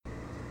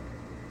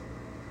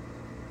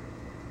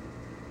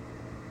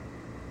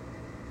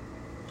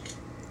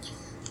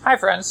Hi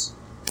friends.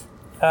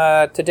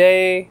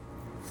 Today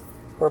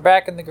we're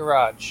back in the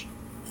garage.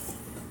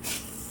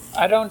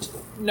 I don't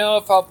know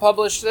if I'll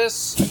publish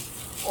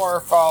this or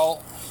if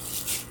I'll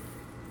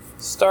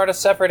start a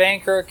separate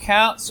Anchor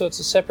account so it's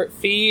a separate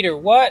feed or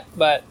what,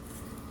 but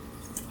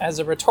as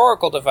a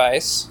rhetorical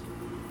device,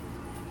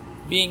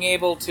 being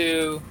able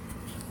to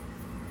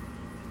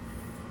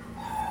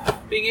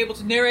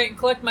narrate and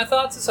collect my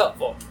thoughts is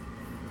helpful.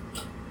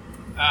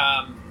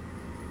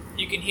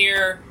 You can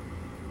hear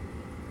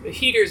the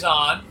heater's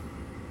on,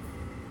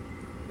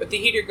 but the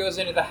heater goes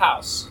into the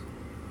house.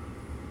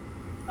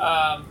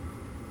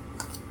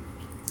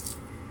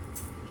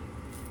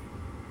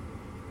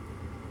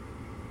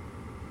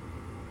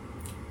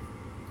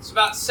 It's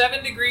about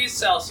 7 degrees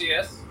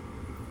Celsius,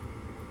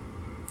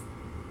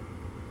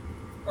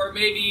 or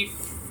maybe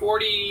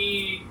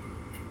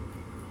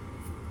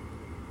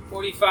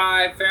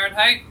 45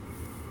 Fahrenheit,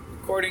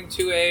 according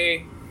to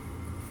a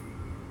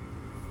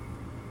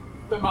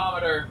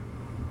thermometer.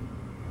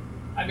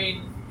 I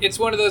mean, it's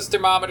one of those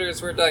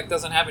thermometers where it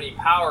doesn't have any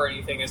power or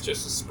anything. It's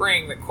just a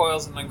spring that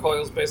coils and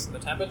uncoils based on the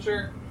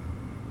temperature.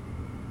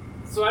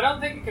 So I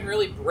don't think it can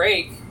really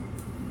break.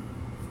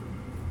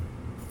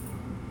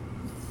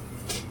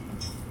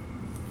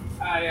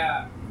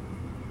 I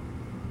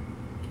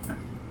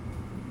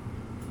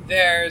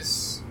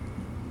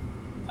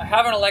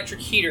have an electric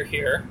heater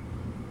here,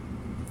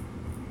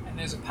 and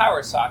there's a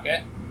power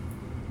socket,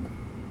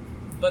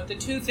 but the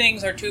two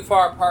things are too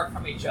far apart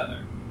from each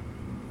other.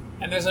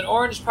 And there's an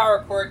orange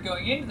power cord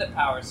going into the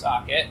power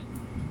socket,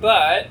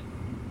 but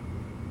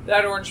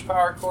that orange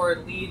power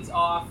cord leads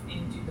off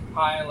into the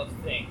pile of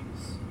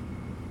things.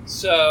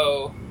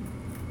 So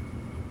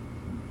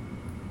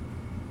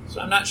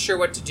I'm not sure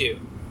what to do.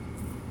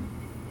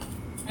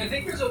 I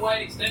think there's a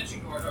white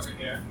extension cord over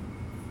here.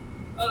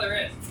 Oh,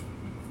 there is.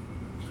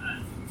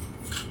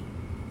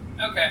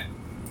 Okay.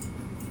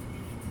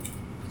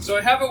 So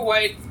I have a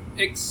white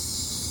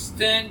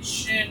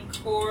extension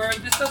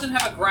cord. This doesn't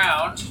have a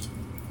ground.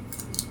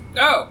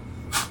 Oh!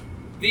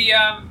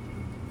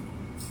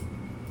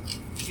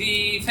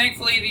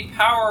 Thankfully the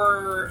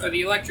power of the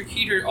electric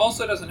heater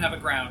also doesn't have a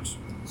ground.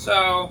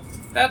 So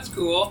that's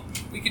cool.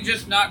 We can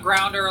just not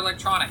ground our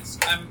electronics.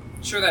 I'm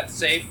sure that's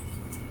safe.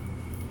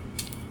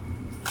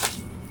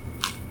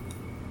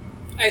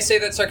 I say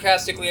that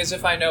sarcastically as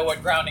if I know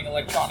what grounding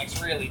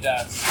electronics really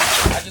does.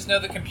 I just know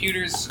that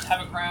computers have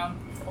a ground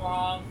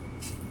prong,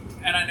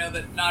 and I know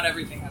that not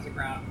everything has a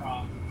ground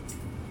prong.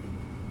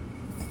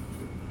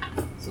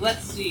 So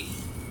let's see.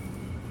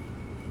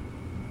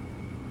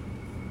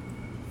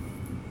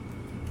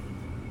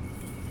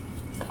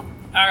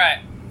 Alright,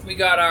 we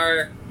got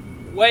our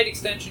white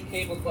extension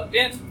cable plugged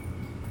in.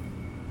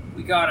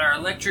 We got our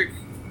electric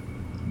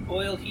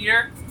oil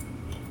heater.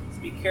 Let's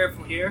be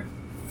careful here.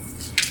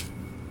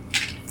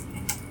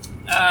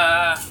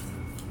 I'm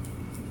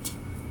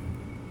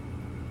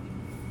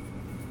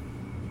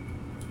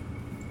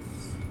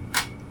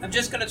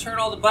just going to turn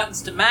all the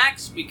buttons to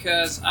max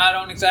because I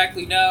don't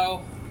exactly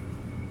know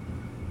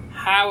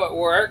how it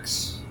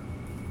works.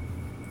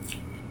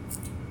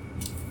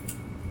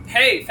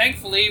 Hey,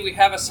 thankfully we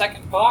have a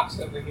second box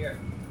over here.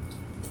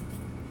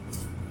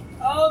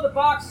 Oh, the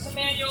box is a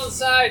manual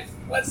inside.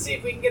 Let's see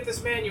if we can get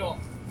this manual.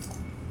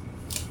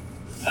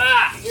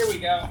 Ah, here we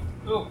go.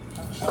 Ooh.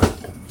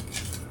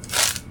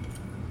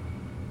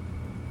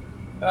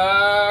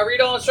 Read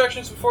all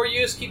instructions before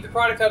use. Keep the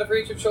product out of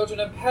reach of children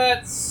and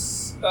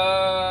pets.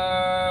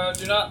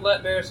 Do not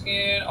let bare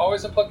skin.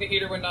 Always unplug the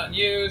heater when not in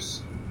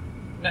use.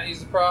 Not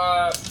use the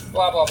prop.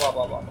 Blah, blah, blah,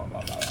 blah, blah, blah,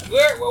 blah, blah.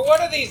 What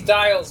do these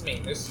dials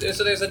mean?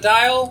 There's a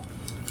dial.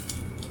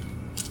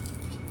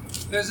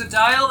 There's a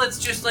dial that's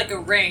just like a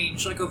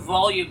range, like a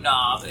volume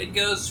knob. It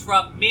goes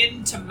from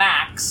min to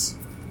max,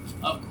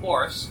 of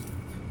course.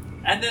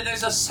 And then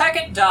there's a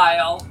second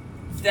dial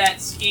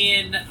that's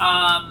in,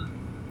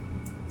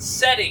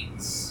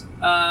 settings,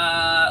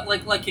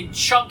 like in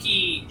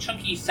chunky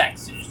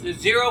sections. There's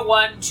 0,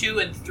 1, 2,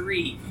 and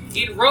 3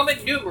 in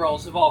Roman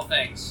numerals of all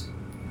things.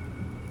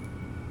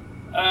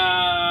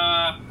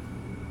 Alright,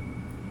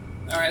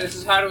 this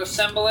is how to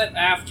assemble it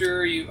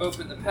after you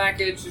open the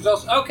package. There's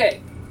also,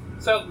 okay,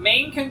 so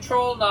main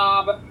control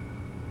knob,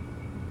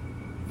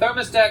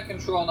 thermostat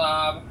control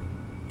knob,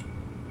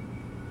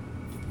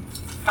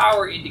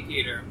 power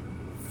indicator.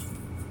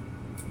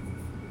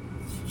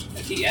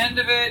 At the end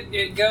of it,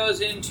 it goes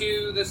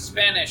into the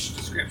Spanish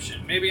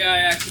description. Maybe I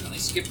accidentally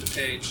skipped a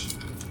page.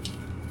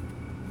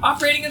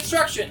 Operating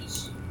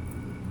instructions.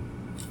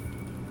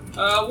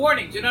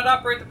 Warning, do not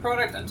operate the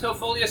product until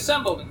fully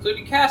assembled,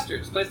 including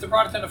casters. Place the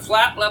product on a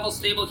flat, level,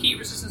 stable,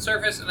 heat-resistant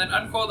surface, and then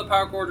uncoil the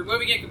power cord,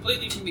 removing it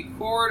completely from the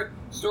cord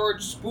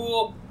storage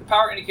spool. The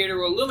power indicator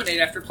will illuminate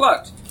after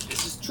plugged.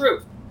 This is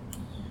true.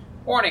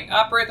 Warning,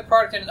 operate the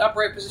product in an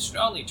upright position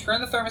only.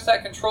 Turn the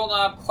thermostat control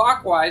knob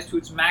clockwise to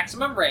its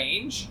maximum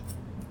range.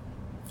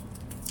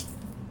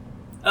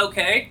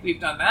 Okay,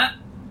 we've done that.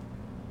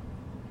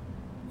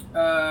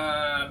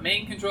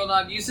 Main control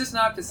knob. Use this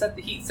knob to set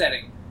the heat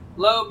setting.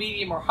 Low,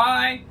 medium, or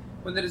high.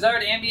 When the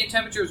desired ambient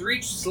temperature is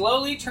reached,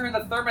 slowly turn the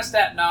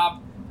thermostat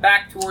knob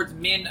back towards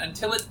min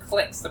until it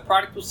clicks. The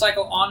product will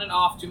cycle on and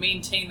off to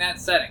maintain that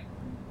setting.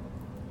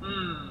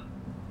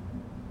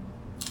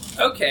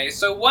 Okay,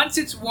 so once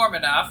it's warm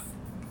enough,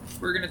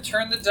 we're going to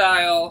turn the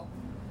dial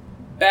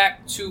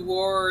back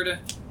toward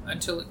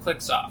until it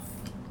clicks off.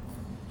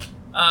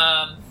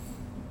 I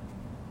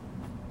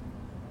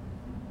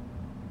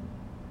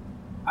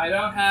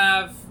don't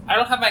have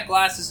my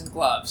glasses and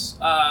gloves.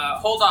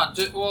 Hold on.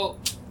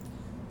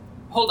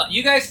 Hold on.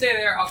 You guys stay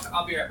there.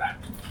 I'll be right back.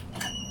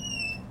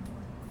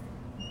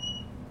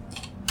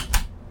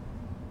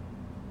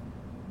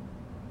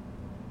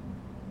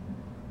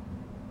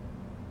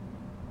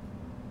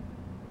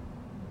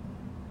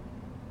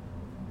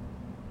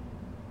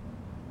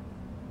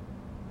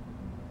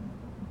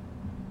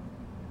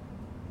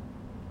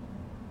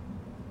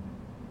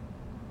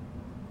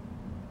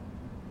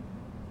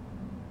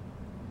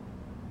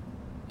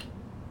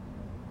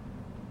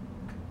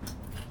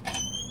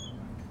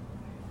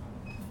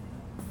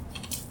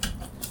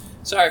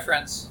 Sorry,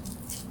 friends.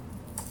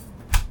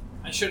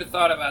 I should have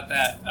thought about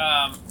that.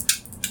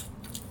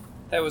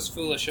 That was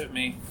foolish of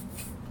me.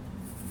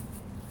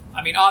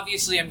 I mean,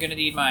 obviously I'm going to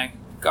need my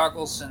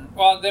goggles and...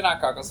 Well, they're not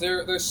goggles.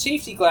 They're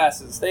safety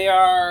glasses. They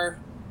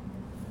are...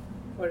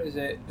 What is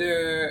it?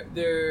 They're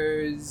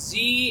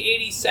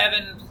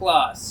Z87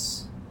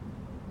 Plus.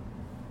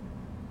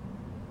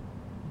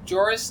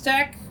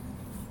 Durastech?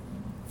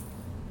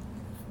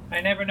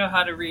 I never know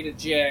how to read a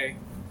J.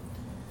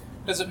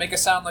 Does it make a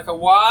sound like a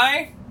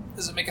Y?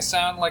 Does it make a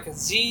sound like a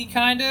Z,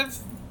 kind of?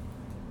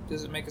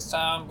 Does it make a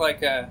sound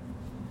like a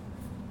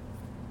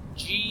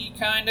G,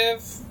 kind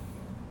of?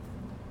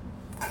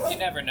 You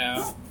never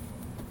know.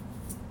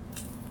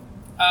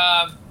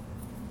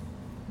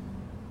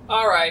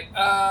 Alright,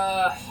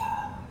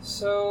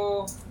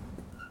 so...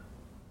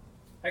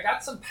 I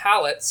got some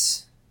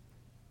pallets.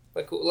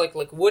 Like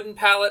wooden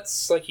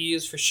pallets, like you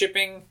use for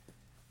shipping.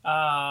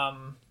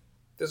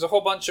 There's a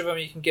whole bunch of them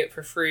you can get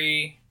for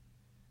free.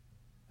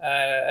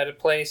 At a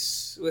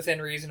place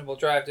within reasonable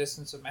drive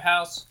distance of my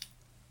house.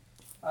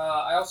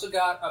 I also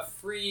got a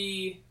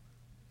free...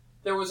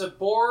 There was a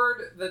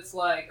board that's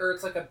like... Or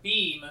it's like a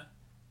beam,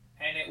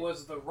 and it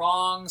was the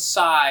wrong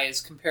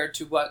size compared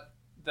to what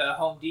the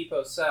Home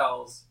Depot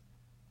sells.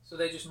 So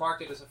they just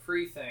marked it as a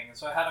free thing.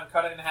 So I had them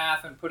cut it in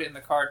half and put it in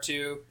the car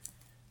too.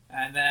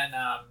 And then,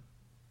 I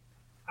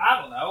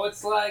don't know,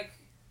 it's like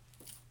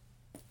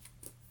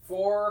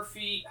 4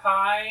 feet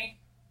high...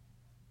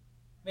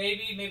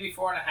 Maybe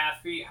 4.5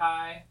 feet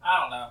high.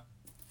 I don't know.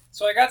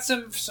 So I got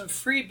some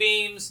free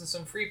beams and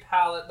some free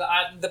pallet.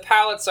 The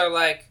pallets are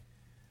like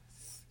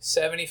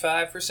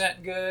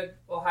 75% good.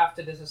 We'll have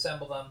to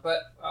disassemble them.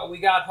 But we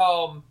got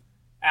home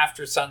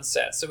after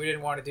sunset, so we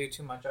didn't want to do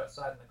too much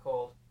outside in the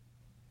cold.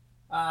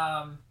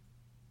 I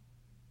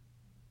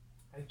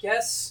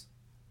guess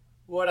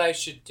what I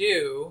should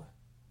do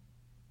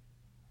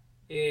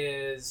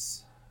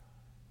is...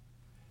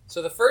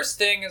 So the first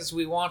thing is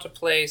we want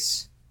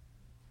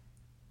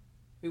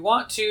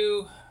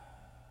to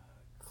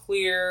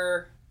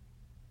clear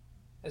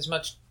as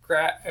much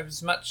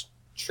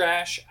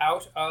trash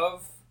out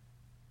of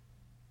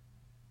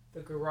the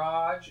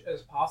garage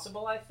as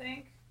possible, I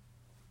think.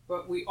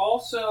 But we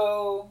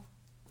also...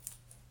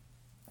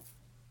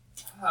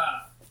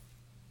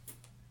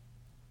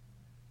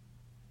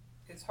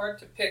 It's hard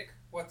to pick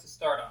what to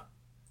start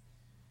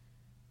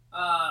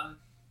on.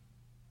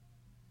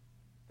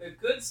 The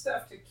good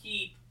stuff to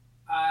keep,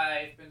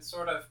 I've been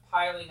sort of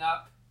piling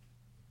up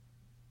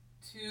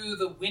to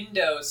the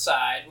window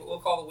side, what we'll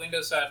call the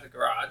window side of the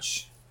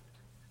garage.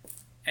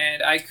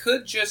 And I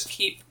could just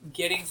keep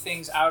getting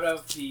things out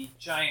of the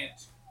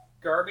giant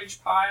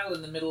garbage pile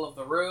in the middle of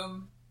the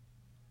room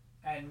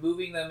and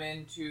moving them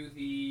into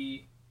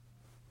the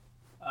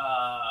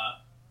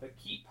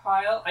keep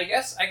pile. I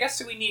guess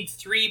we need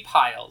 3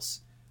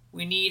 piles.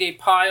 We need a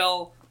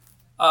pile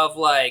of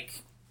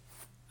like,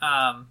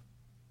 oh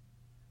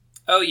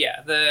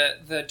yeah,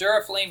 the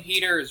Duraflame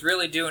heater is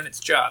really doing its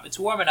job. It's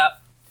warming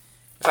up.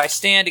 If I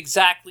stand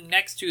exactly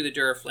next to the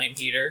Duraflame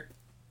heater,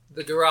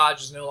 the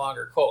garage is no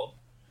longer cold.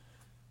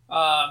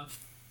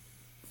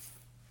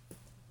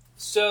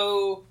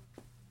 So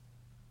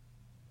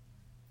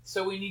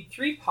we need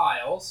 3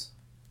 piles.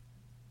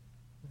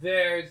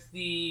 There's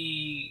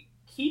the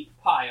keep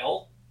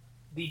pile,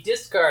 the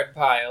discard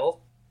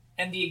pile,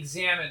 and the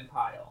examine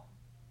pile.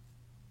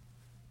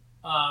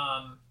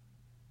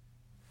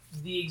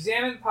 The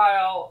examine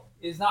pile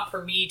is not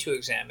for me to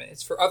examine.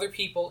 It's for other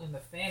people in the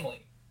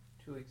family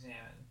to examine.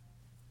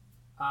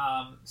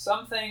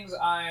 Some things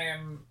I've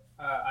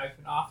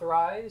been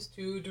authorized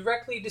to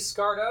directly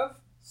discard of,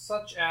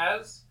 such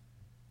as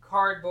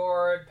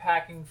cardboard,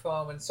 packing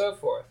foam, and so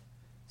forth.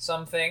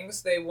 Some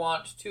things they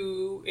want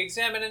to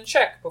examine and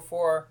check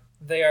before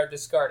they are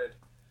discarded.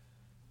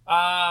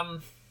 I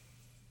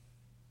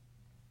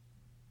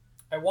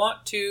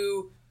want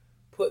to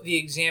put the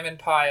examine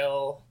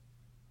pile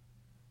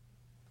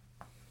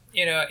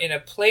in a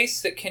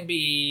place that can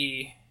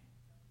be...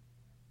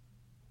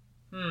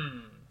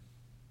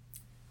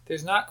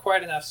 there's not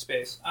quite enough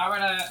space. I'm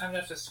gonna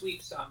have to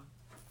sweep some.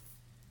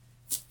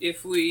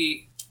 If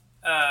we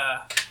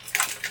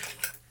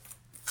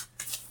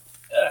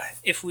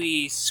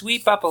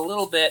sweep up a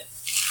little bit,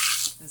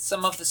 and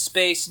some of the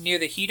space near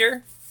the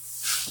heater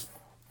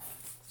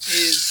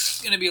is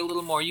going to be a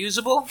little more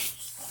usable.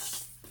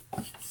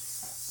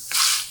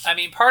 I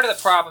mean, part of the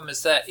problem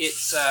is that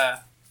it's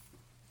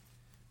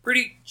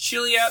pretty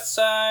chilly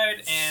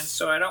outside, and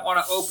so I don't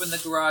want to open the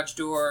garage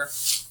door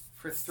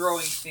for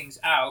throwing things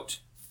out.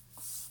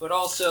 But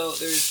also,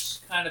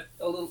 there's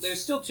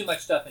there's still too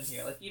much stuff in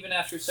here. Like, even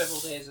after several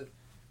days of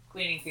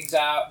cleaning things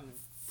out and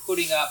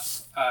putting up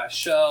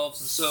shelves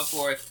and so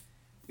forth,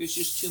 there's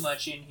just too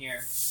much in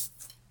here.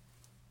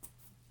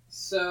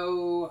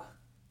 So,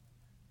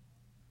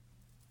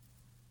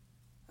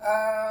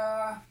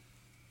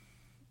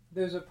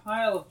 there's a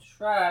pile of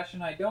trash,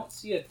 and I don't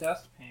see a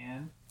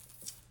dustpan.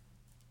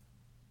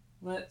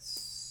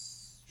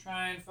 Let's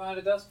try and find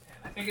a dustpan.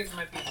 I think it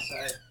might be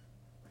inside.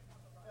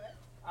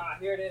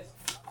 Here it is.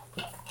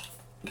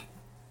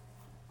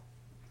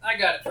 I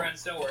got it,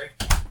 friends. Don't worry.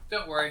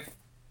 Don't worry.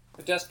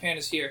 The dustpan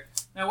is here.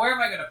 Now, where am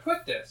I going to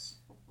put this?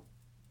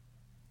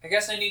 I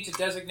guess I need to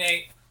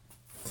designate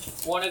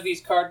one of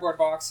these cardboard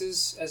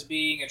boxes as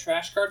being a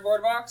trash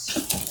cardboard box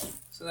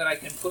so that I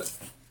can put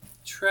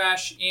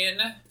trash in.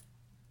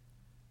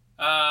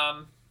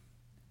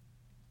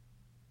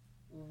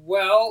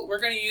 Well, we're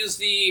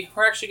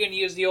actually going to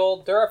use the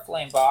old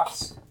Duraflame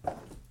box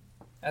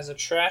as a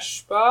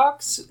trash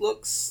box. It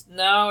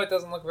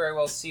doesn't look very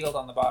well sealed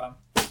on the bottom.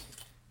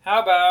 How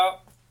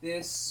about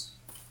this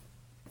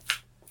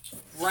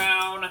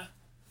brown,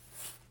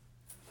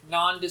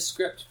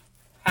 nondescript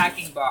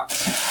packing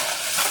box?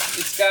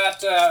 It's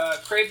got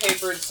crepe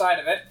paper inside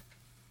of it.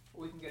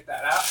 We can get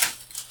that out.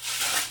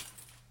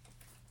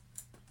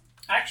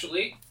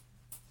 Actually,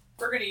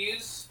 we're going to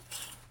use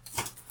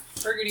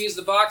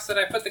the box that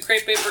I put the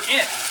crepe paper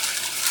in.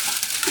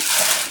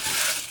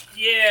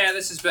 Yeah,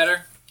 this is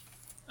better.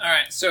 All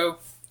right, so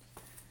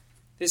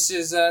this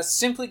is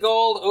Simply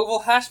Gold Oval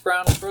Hash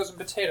Brown with frozen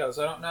potatoes.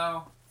 I don't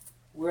know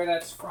where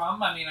that's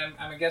from. I mean,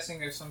 I'm guessing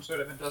there's some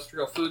sort of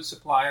industrial food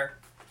supplier,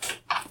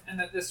 and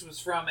that this was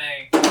from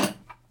a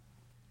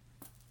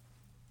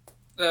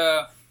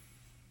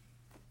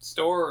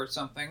store or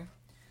something.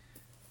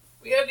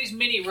 We have these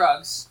mini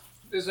rugs.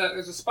 There's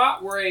a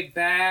spot where a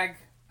bag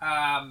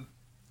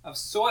of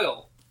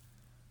soil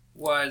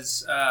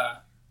was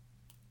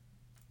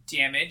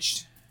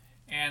damaged,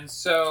 and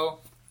so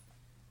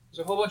there's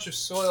a whole bunch of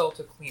soil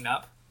to clean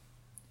up.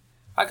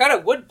 I got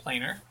a wood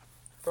planer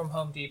from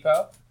Home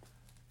Depot.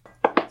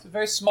 It's a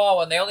very small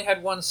one. They only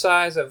had one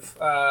size of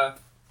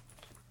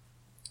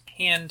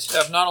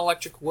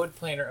non-electric wood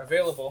planer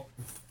available,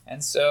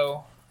 and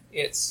so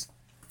it's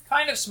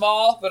kind of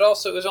small, but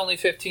also it was only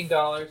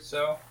 $15.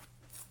 So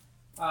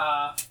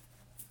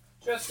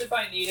just if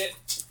I need it.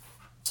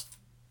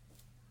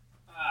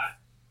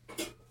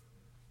 I'm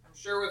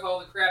sure with all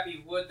the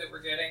crappy wood that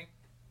we're getting,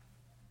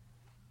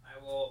 I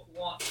will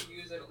want to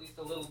use it at least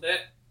a little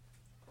bit.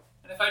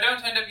 And if I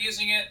don't end up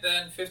using it,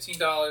 then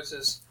 $15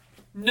 is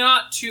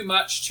not too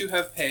much to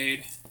have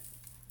paid.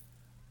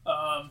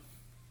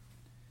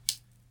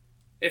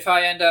 If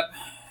I end up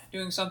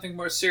doing something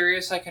more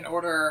serious, I can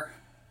order...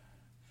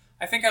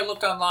 I think I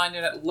looked online,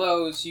 and at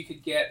Lowe's you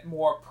could get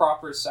more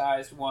proper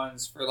sized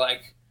ones for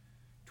like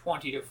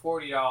 $20 to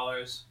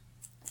 $40.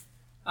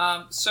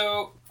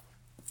 So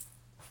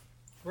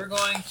we're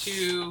going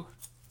to,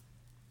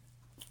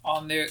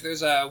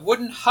 there's a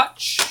wooden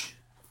hutch.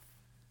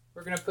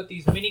 We're going to put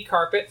these mini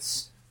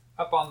carpets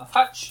up on the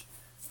hutch.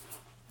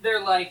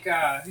 They're like,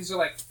 these are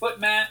like foot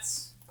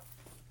mats,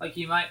 like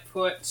you might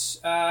put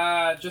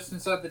just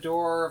inside the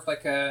door of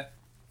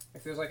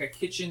if there's like a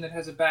kitchen that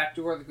has a back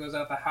door that goes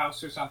out the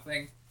house or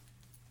something,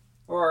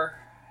 or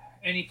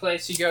any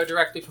place you go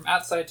directly from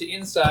outside to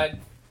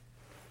inside.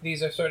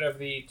 These are sort of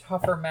the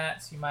tougher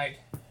mats you might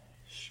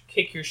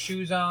kick your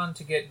shoes on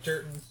to get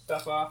dirt and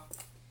stuff off.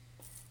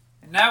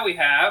 And now we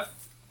have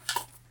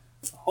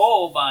a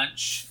whole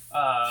bunch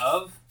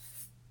of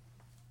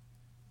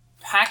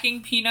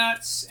packing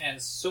peanuts and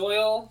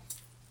soil.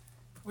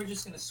 We're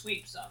just going to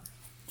sweep some.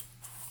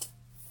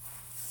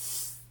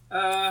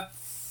 How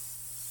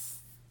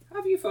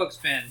have you folks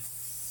been?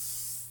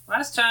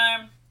 Last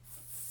time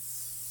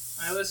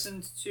I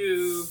listened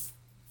to...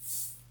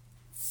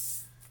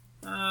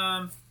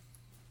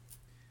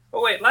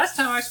 last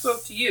time I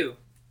spoke to you.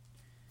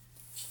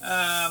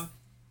 So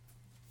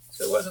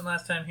it wasn't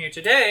last time here.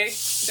 Today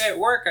at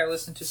work, I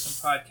listened to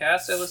some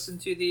podcasts. I listened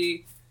to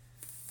the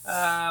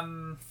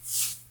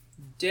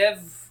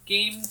Dev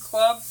Game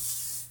Club,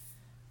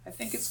 I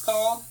think it's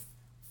called.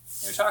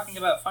 They were talking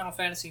about Final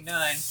Fantasy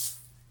IX.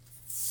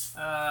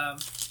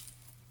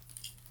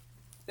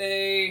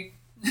 They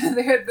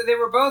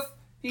were both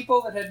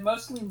people that had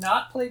mostly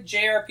not played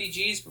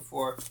JRPGs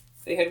before.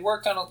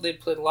 They'd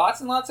played lots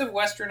and lots of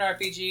Western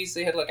RPGs.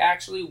 They had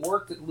actually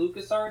worked at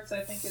LucasArts,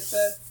 I think it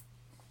said.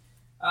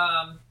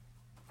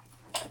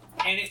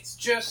 And it's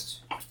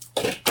just,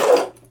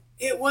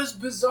 it was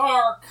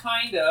bizarre,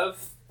 kind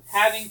of,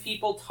 having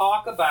people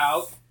talk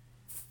about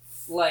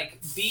like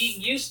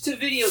being used to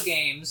video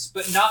games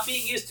but not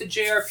being used to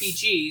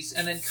JRPGs,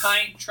 and then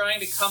trying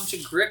to come to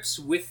grips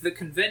with the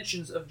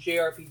conventions of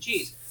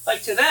JRPGs.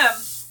 Like, to them,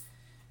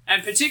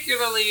 and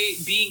particularly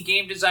being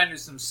game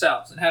designers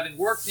themselves and having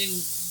worked in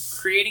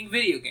creating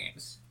video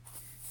games,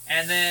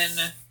 and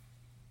then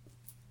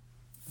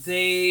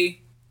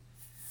they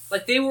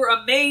were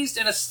amazed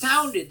and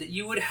astounded that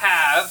you would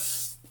have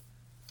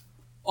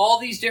all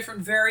these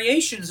different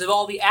variations of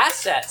all the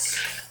assets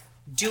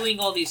doing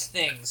all these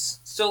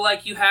things. So,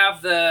 like, you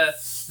have the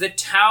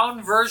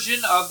town version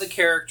of the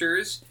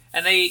characters,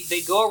 and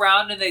they go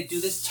around and they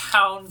do this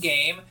town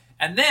game,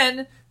 and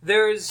then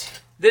there's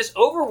this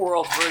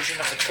overworld version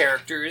of the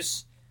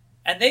characters,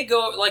 and they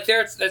go, like,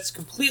 that's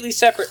completely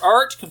separate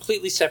art,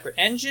 completely separate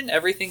engine,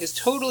 everything is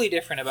totally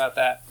different about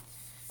that.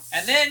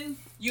 And then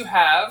you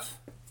have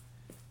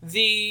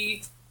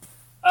the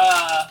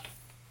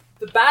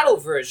battle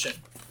version,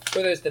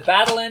 where there's the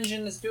battle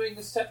engine that's doing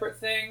this separate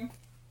thing,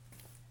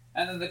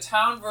 and then the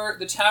town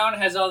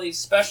has all these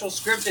special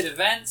scripted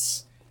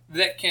events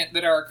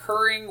that are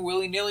occurring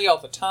willy-nilly all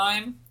the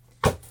time.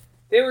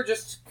 They were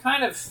just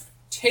kind of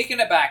taken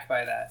aback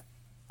by that.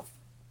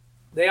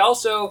 They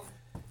also,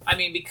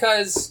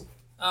 because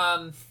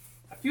a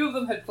few of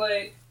them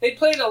they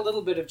played a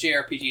little bit of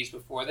JRPGs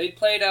before. They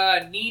played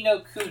Ni no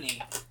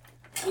Kuni,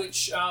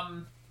 which,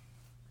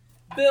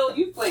 Bill,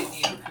 you played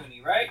Ni no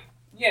Kuni, right?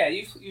 Yeah,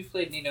 you've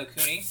played Ni no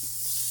Kuni,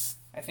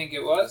 I think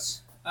it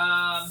was.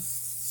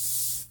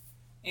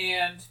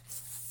 And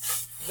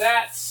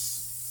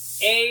that's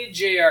a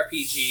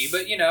JRPG,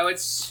 but,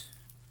 it's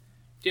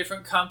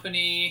different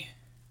company,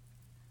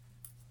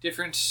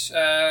 different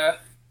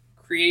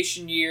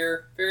creation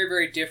year, very,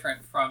 very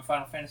different from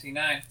Final Fantasy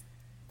IX.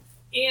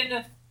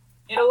 In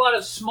a lot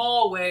of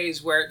small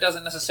ways where it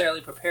doesn't necessarily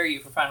prepare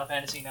you for Final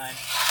Fantasy IX.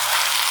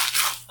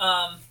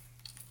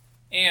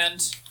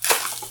 And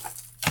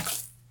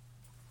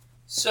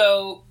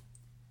so,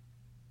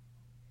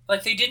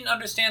 like, they didn't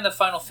understand the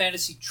Final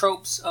Fantasy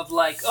tropes of,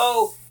 like,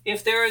 oh,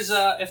 if there's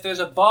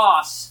a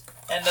boss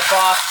and the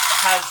boss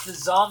has the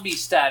zombie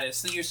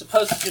status, then you're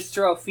supposed to just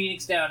throw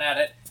Phoenix Down at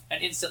it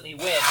and instantly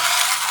win,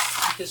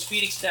 because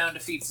Phoenix Down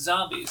defeats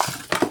zombies.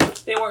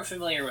 They weren't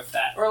familiar with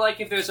that. Or, like,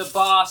 if there's a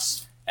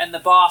boss and the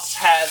boss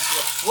has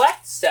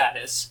Reflect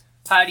status,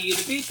 how do you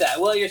defeat that?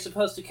 Well, you're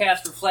supposed to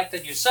cast Reflect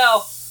on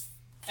yourself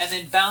and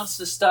then bounce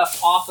the stuff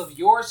off of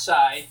your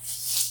side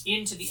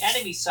into the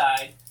enemy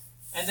side,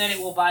 and then it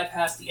will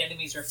bypass the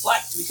enemy's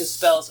Reflect, because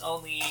spells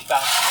only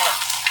bounce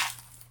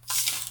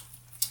once.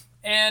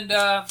 And,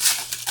 I've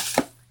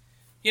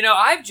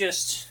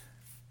just...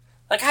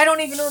 Like, I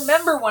don't even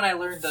remember when I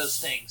learned those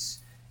things.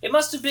 It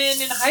must have been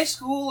in high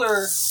school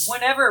or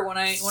whenever, when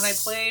I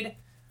played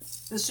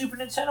the Super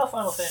Nintendo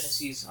Final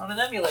Fantasies on an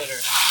emulator.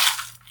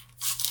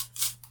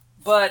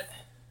 But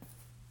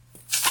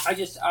I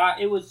just,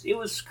 it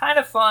was kind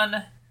of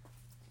fun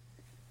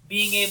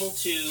being able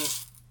to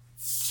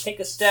take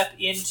a step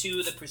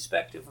into the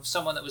perspective of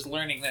someone that was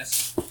learning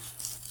this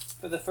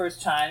for the first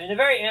time in a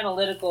very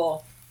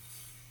analytical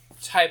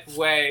type of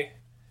way.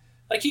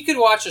 Like, you could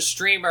watch a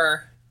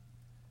streamer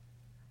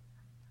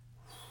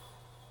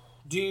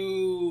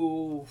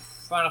do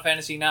Final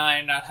Fantasy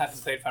IX, not having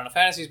played Final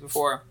Fantasies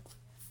before,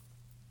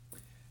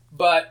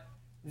 but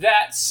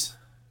that's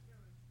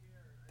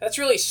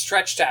really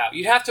stretched out.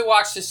 You'd have to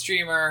watch the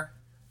streamer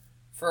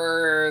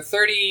for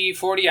 30,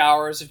 40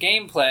 hours of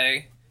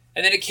gameplay,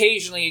 and then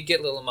occasionally you'd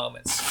get little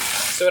moments.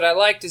 So what I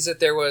liked is that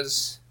there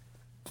was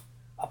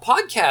a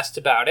podcast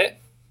about it,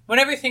 when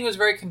everything was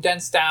very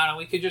condensed down and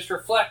we could just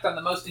reflect on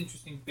the most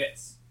interesting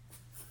bits.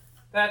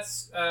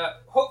 That's,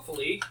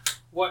 hopefully,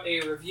 what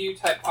a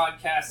review-type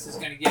podcast is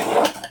going to give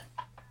you,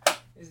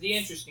 is the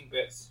interesting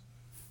bits.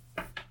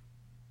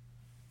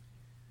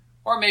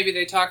 Or maybe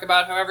they talk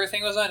about how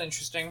everything was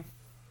uninteresting.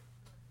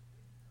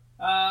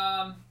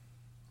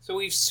 So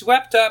we've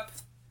swept up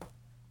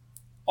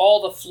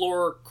all the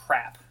floor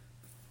crap.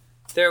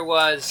 There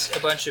was a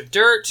bunch of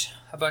dirt,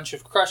 a bunch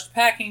of crushed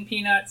packing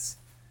peanuts,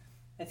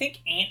 I think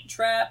ant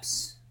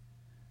traps,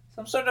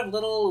 some sort of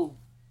little...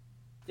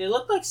 They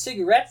look like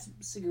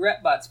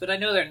cigarette butts, but I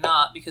know they're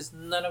not because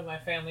none of my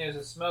family is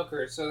a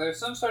smoker, so there's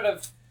some sort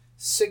of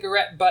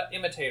cigarette butt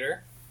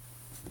imitator.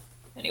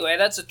 Anyway,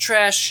 that's a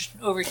trash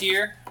over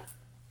here.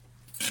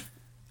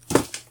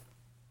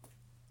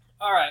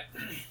 Alright.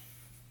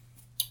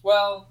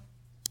 Well,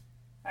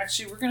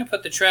 actually, we're going to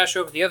put the trash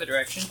over the other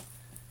direction,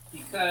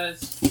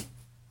 because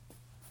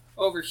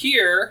over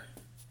here,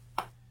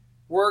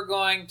 we're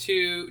going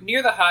to,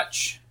 near the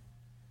hutch,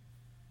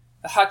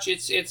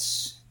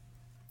 it's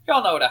you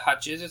all know what a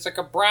hutch is. It's like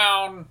a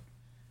brown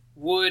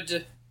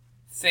wood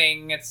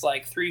thing. It's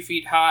like 3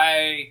 feet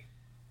high,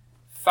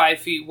 5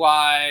 feet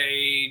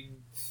wide,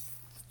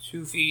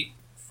 2 feet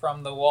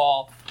from the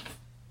wall.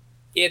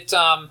 It's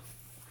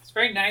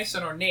very nice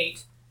and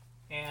ornate,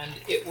 and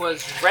it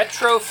was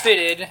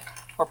retrofitted,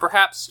 or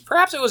perhaps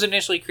it was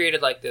initially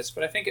created like this,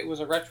 but I think it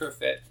was a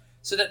retrofit,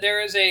 so that there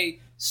is a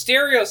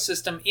stereo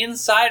system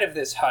inside of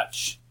this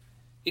hutch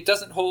it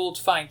doesn't hold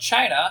fine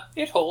china,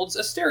 it holds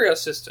a stereo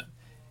system.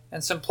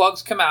 And some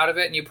plugs come out of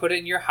it, and you put it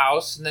in your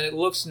house, and then it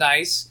looks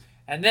nice.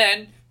 And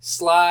then,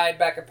 slide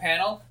back a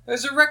panel,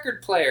 there's a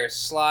record player.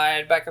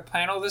 Slide back a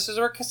panel, this is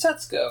where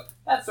cassettes go.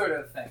 That sort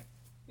of thing.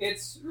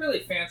 It's really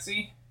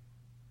fancy,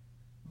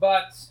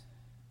 but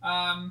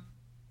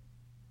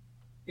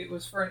it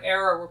was for an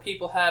era where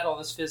people had all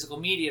this physical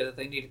media that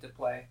they needed to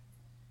play,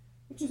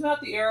 which is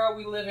not the era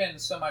we live in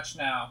so much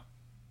now.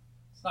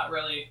 It's not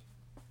really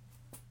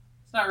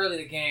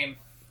the game.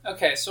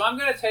 Okay, so I'm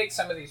going to take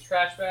some of these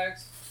trash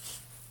bags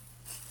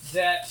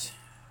that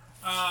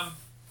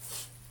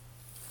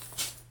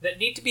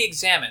need to be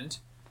examined.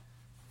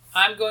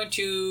 I'm going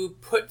to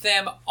put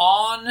them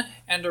on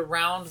and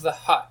around the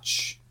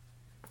hutch,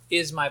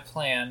 is my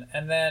plan.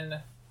 And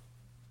then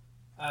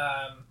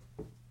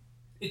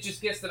it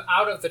just gets them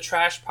out of the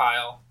trash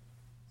pile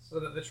so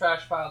that the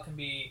trash pile can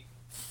be...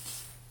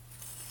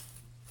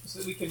 so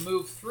that we can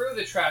move through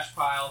the trash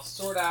pile,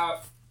 sort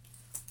out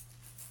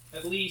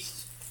at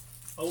least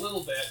a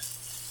little bit.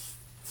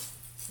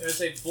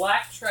 There's a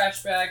black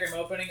trash bag I'm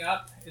opening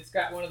up. It's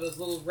got one of those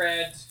little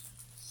red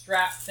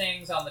strap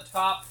things on the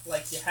top,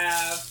 like you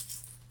have.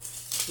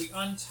 We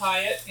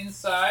untie it.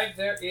 Inside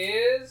there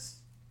is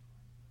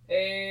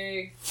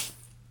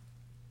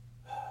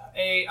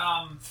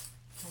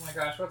oh my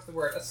gosh, what's the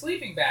word? A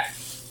sleeping bag.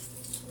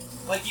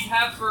 Like you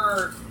have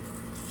for...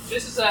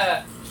 this is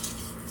a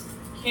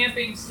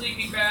camping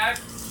sleeping bag.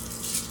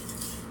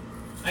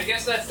 I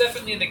guess that's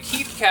definitely in the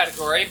keep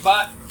category,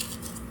 but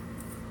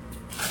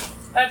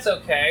that's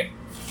okay,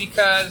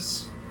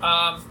 because,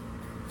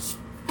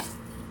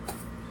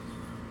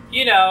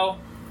 it's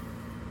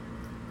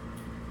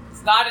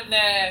not in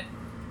the...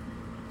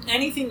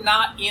 anything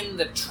not in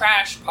the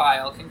trash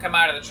pile can come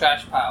out of the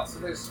trash pile. So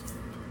there's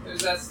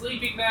that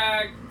sleeping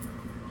bag.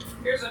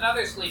 Here's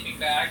another sleeping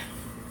bag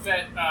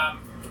that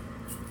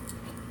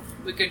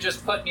we could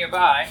just put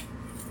nearby.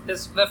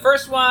 The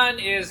first one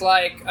is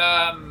like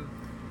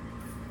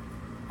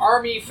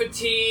Army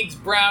fatigues,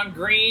 brown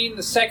green.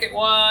 The second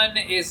one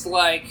is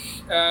like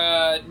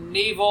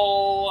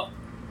naval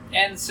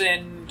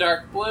ensign,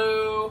 dark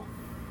blue.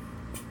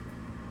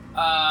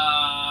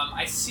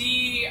 I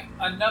see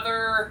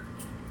another.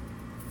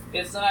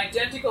 It's an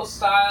identical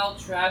style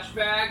trash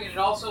bag, and it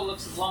also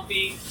looks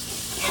lumpy in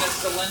a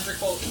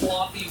cylindrical,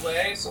 floppy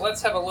way. So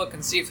let's have a look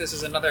and see if this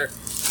is another.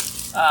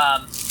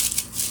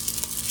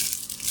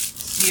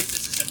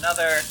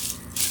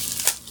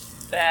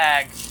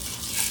 Bag.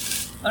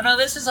 Oh no,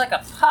 this is like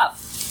a puff,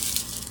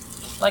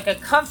 like a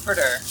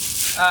comforter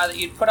that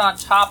you'd put on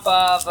top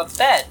of a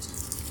bed.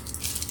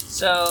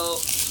 So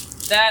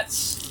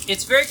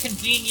it's very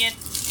convenient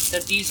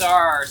that these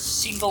are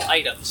single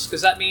items,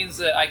 because that means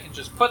that I can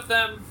just put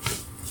them,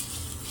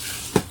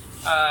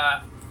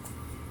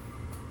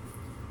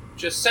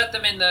 just set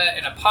them in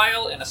a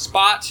pile, in a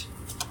spot,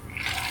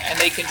 and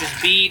they can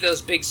just be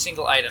those big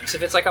single items.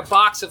 If it's like a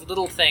box of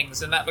little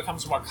things, then that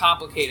becomes more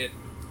complicated,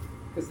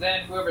 because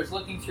then whoever's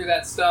looking through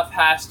that stuff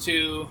has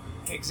to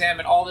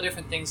examine all the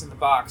different things in the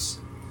box.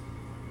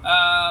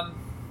 I'm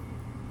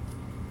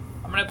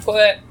going to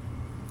put...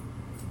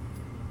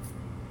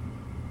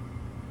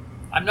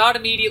 I'm not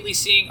immediately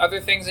seeing other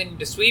things I need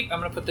to sweep. I'm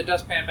going to put the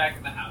dustpan back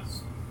in the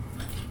house.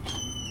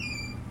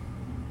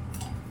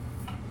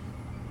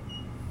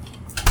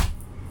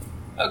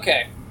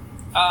 Okay.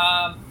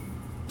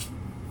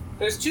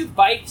 There's two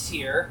bikes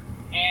here,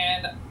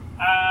 and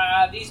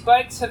these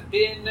bikes have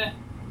been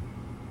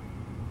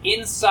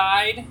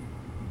inside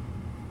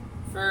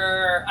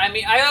for...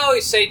 I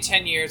always say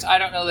 10 years. I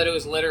don't know that it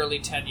was literally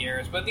 10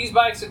 years, but these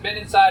bikes have been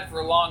inside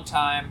for a long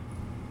time.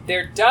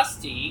 They're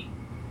dusty.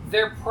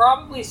 They're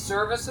probably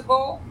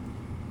serviceable.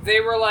 They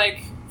were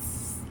like...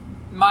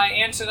 my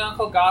aunt and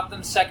uncle got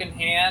them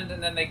secondhand,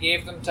 and then they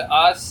gave them to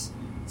us.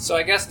 So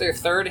I guess they're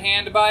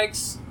third-hand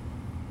bikes.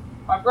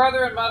 My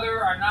brother and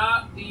mother are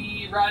not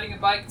the riding a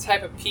bike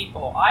type of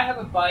people. I have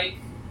a bike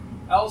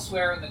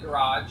elsewhere in the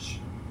garage.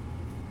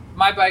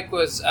 My bike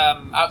was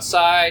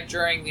outside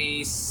during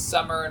the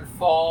summer and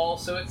fall,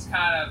 so it's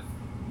kind of...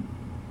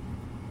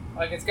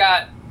 like, it's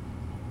got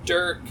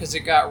dirt because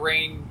it got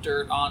rain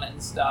dirt on it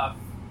and stuff.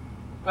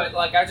 But,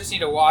 like, I just need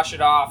to wash it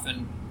off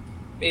and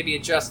maybe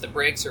adjust the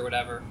brakes or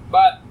whatever.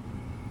 But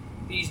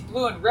these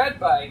blue and red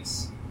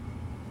bikes,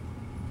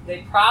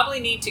 they probably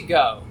need to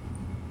go.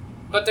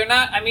 But they're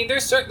not...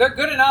 they're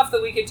good enough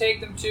that we could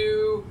take them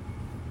to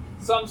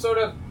some sort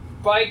of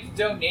bike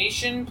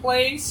donation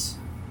place.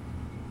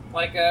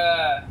 Like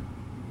a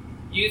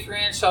Youth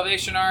Ranch,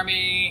 Salvation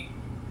Army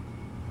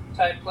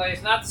type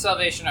place. Not the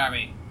Salvation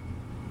Army.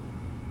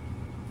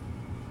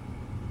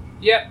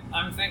 Yep,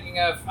 I'm thinking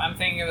of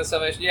the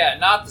Salvation... yeah,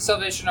 not the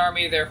Salvation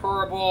Army. They're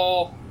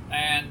horrible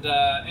and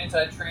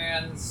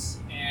anti-trans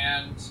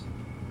and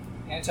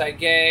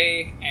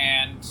anti-gay,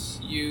 and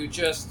you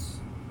just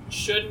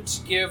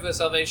shouldn't give the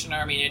Salvation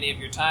Army any of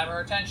your time or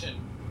attention.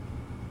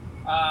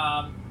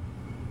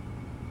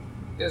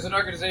 There's an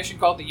organization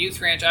called the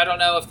Youth Ranch. I don't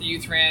know if the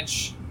Youth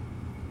Ranch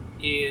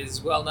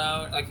is well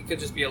known. Like, it could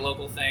just be a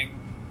local thing.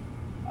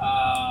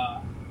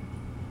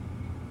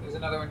 There's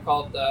another one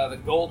called the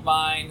Gold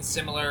Mine,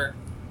 similar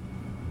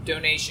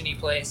donation-y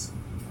place.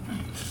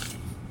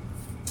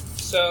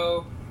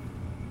 So,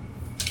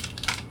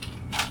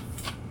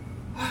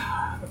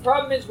 the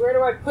problem is, where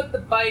do I put the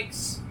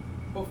bikes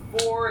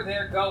before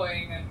they're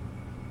going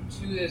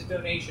to this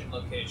donation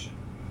location?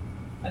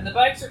 And the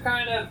bikes are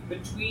kind of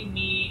between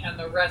me and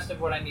the rest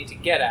of what I need to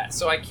get at,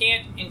 so I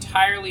can't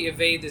entirely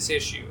evade this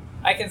issue.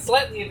 I can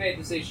slightly evade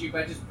this issue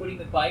by just putting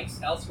the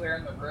bikes elsewhere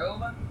in the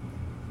room.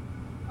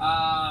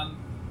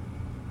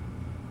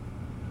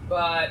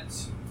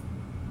 But,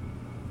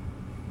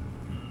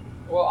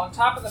 well, on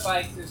top of the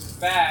bike, there's this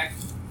bag.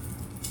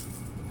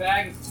 The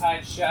bag is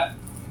tied shut.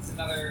 It's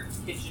another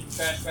kitchen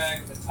trash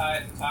bag with a tie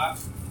at the top.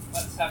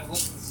 Let's have a look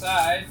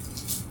inside.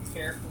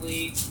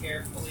 Carefully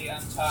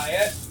untie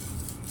it.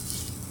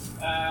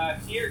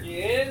 Here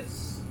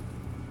is...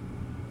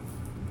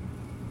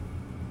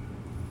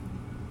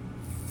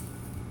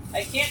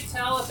 I can't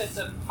tell if it's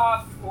a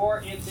puff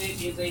or if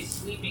it is a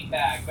sleeping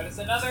bag, but it's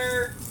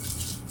another...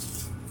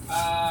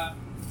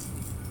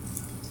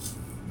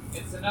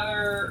 it's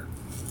another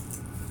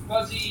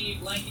fuzzy,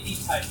 blankety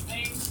type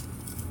thing.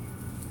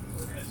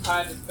 We're going to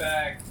tie this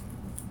bag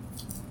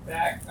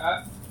back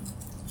up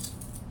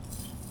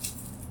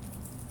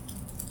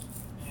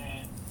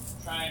and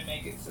try and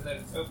make it so that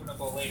it's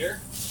openable later.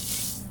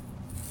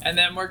 And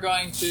then we're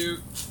going to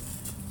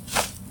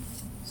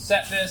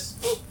set this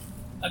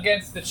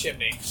against the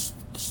chimney.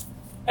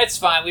 It's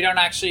fine. We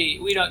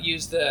don't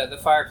use the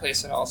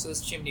fireplace at all, so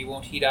this chimney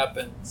won't heat up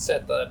and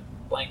set the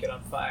blanket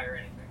on fire or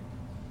anything.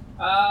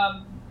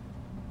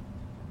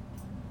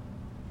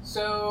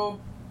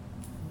 So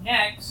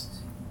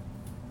next,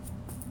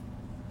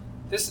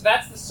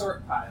 that's the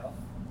sort pile,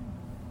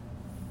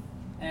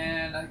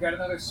 and I've got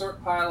another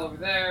sort pile over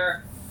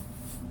there.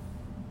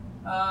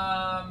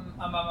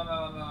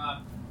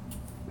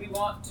 We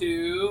want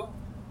to.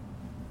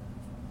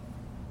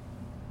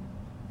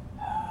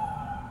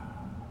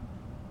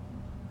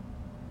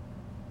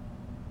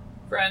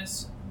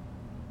 Friends,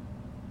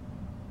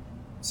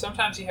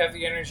 sometimes you have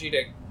the energy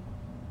to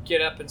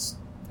get up and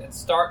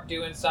start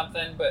doing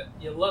something, but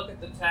you look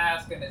at the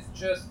task and it's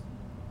just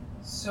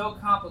so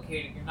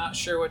complicated, you're not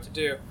sure what to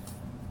do.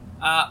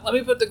 Let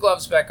me put the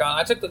gloves back on.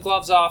 I took the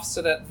gloves off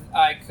so that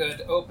I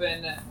could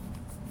open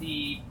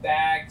the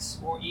bags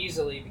more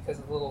easily because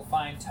of the little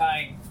fine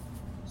tying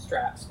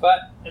straps.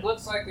 But it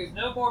looks like there's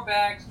no more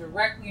bags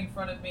directly in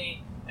front of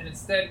me, and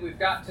instead we've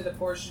gotten to the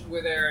portion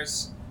where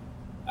there's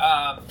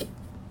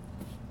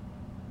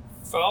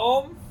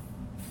foam?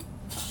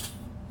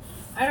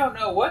 I don't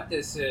know what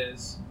this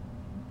is.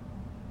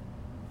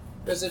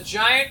 There's a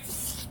giant,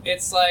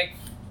 it's like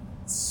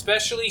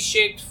specially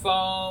shaped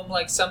foam,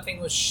 like something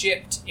was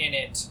shipped in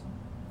it.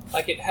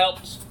 Like it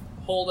helped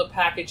hold a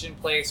package in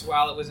place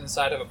while it was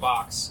inside of a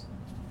box.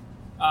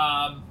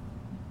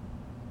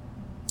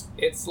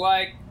 It's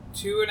like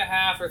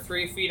 2.5 or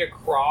 3 feet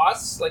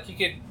across. Like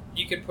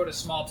you could put a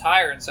small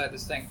tire inside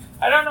this thing.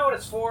 I don't know what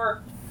it's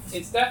for.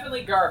 It's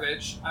definitely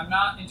garbage. I'm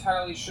not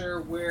entirely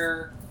sure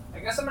where. I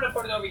guess I'm going to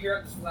put it over here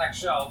on this black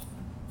shelf.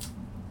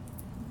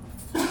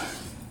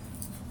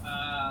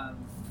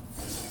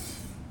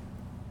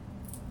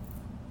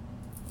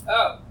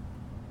 Oh.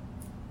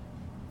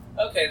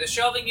 Okay, the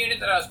shelving unit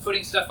that I was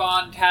putting stuff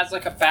on has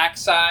like a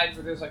backside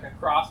where there's like a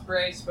cross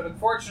brace, but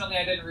unfortunately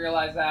I didn't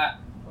realize that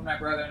when my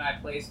brother and I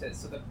placed it,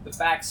 so the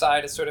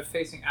backside is sort of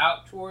facing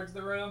out towards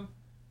the room,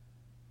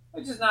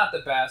 which is not the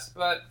best,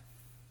 but,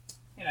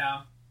 you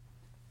know.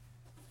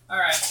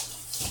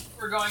 Alright,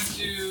 we're going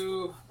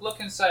to look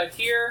inside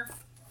here.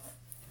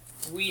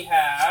 We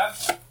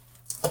have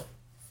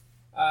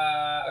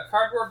a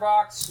cardboard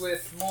box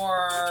with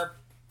more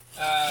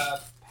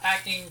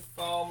packing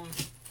foam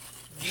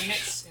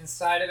units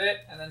inside of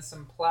it, and then a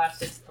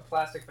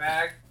plastic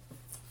bag.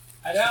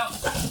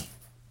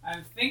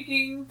 I'm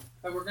thinking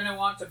that we're going to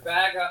want to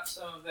bag up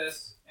some of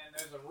this, and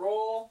there's a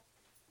roll.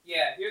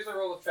 Yeah, here's a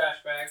roll of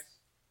trash bags.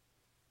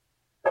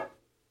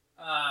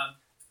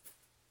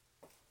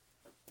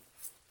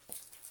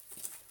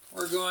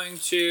 We're going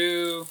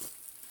to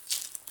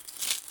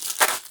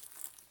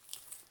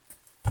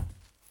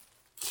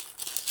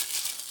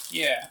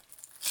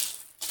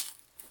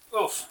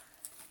oof.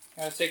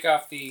 Gotta take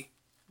off the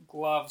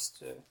gloves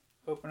to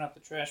open up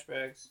the trash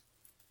bags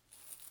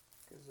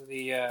because of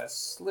the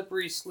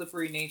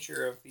slippery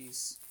nature of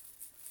these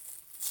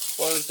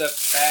closed up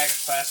bag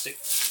plastic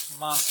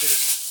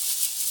monsters.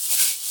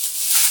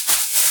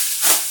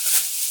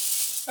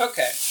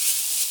 Okay.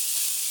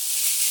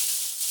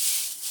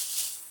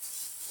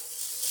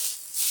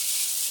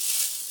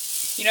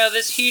 You know,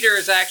 this heater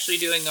is actually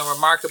doing a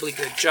remarkably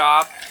good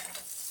job.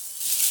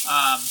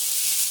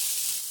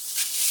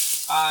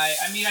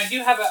 I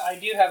do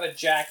have a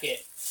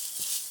jacket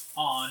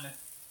on,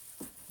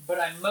 but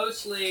I'm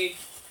mostly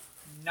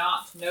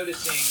not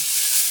noticing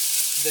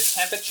the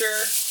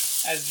temperature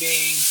as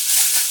being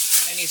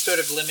any sort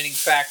of limiting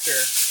factor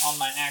on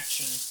my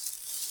actions.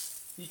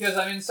 Because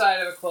I'm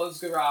inside of a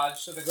closed garage,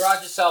 so the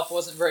garage itself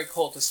wasn't very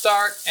cold to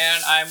start,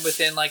 and I'm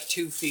within like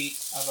 2 feet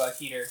of a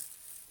heater.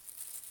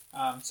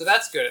 So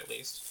that's good at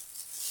least.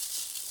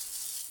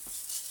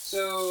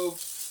 So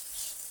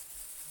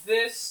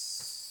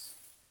this,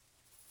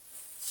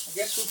 I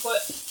guess we'll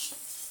put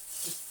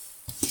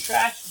the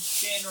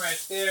trash bin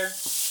right there.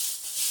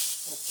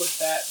 We'll put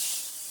that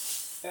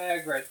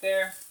bag right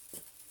there.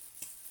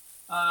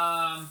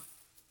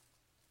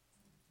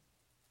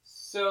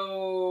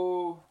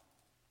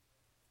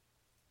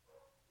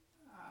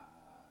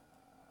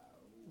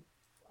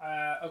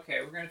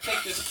 Okay, we're gonna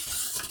take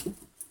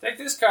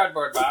this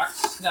cardboard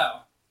box.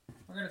 No,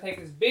 we're gonna take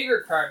this bigger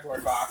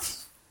cardboard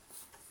box,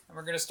 and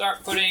we're gonna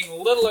start putting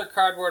littler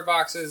cardboard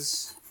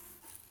boxes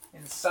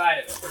inside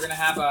of it. We're gonna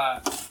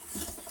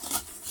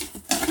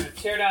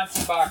tear down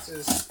some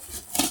boxes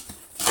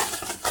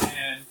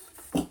and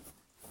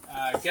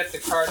get the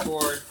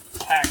cardboard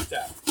packed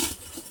up.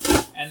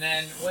 And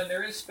then when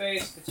there is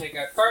space to take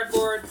out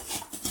cardboard,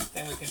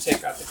 then we can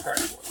take out the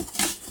cardboard.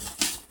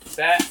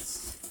 That's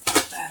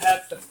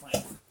the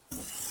plan.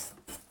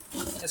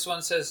 This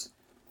one says,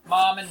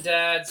 Mom and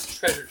Dad's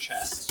treasure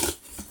chest.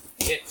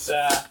 It's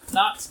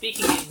not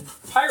speaking in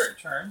pirate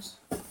terms,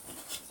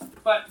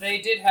 but they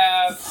did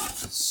have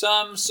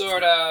some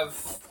sort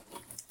of...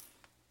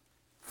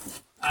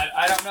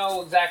 I don't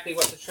know exactly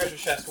what the treasure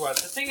chest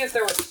was. The thing is,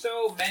 there were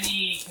so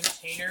many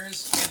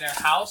containers in their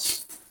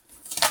house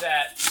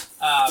that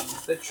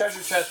the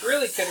treasure chest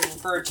really could have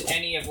referred to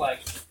any of,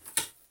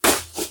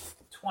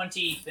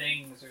 20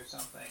 things or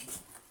something.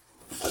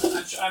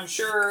 I'm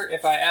sure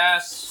if I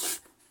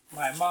asked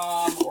my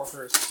mom or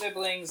her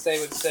siblings, they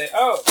would say,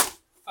 oh,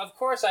 of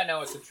course I know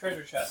what the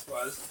treasure chest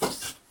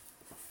was.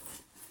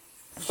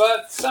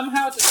 But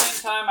somehow at the same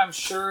time, I'm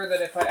sure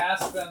that if I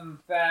asked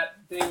them that,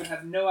 they would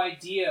have no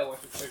idea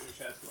what the treasure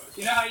chest was.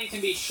 You know how you can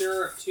be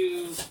sure of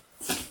two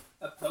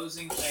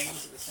opposing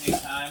things at the same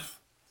time?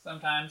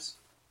 Sometimes.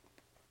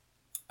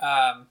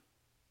 I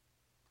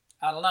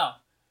don't know.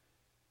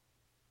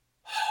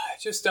 I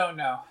just don't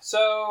know.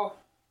 So,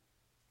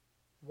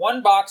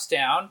 one box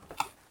down.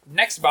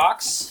 Next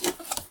box.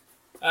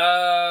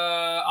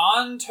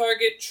 On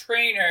target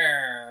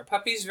trainer.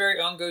 Puppy's very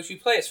own go-to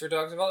place for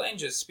dogs of all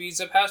ages. Speeds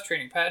up house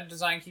training. Pad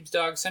design keeps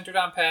dogs centered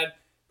on pad.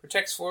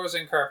 Protects floors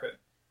and carpet.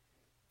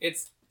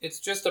 It's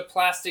just a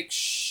plastic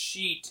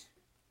sheet.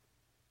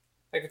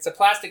 Like it's a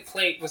plastic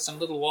plate with some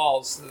little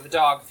walls so that the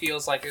dog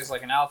feels like there's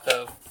like an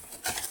alcove.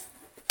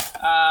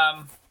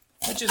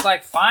 Which is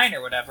like fine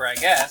or whatever, I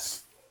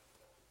guess.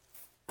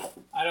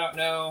 I don't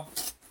know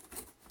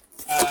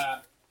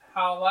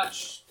how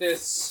much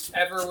this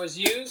ever was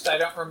used. I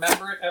don't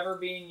remember it ever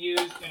being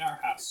used in our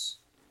house.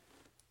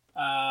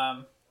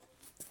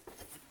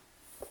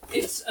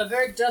 It's a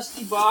very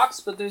dusty box,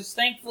 but there's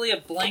thankfully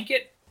a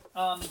blanket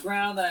on the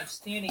ground that I'm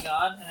standing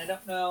on, and I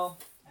don't know.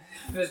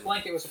 This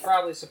blanket was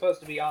probably supposed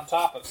to be on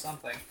top of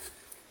something.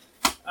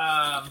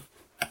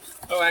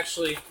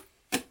 Actually,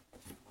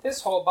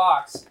 this whole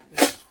box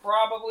is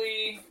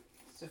probably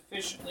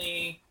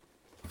sufficiently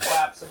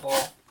collapsible.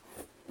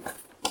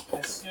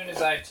 As soon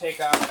as I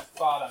take off the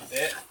bottom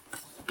bit,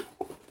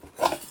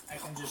 I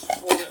can just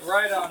fold it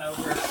right on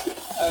over.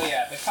 Oh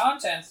yeah, the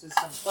contents is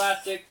some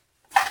plastic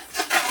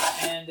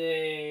and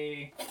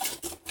a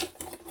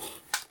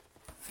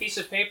piece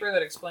of paper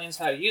that explains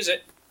how to use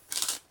it,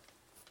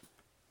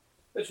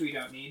 which we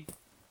don't need.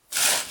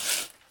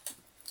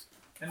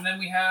 And then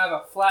we have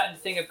a flattened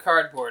thing of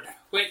cardboard,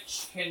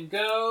 which can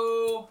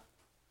go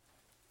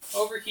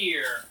over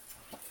here.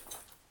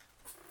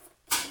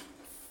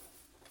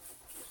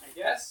 I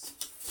guess.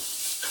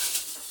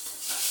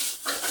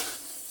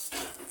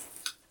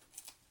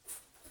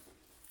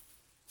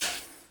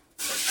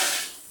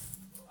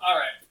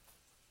 Alright.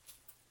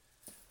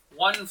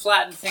 One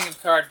flattened thing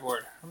of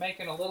cardboard. We're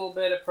making a little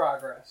bit of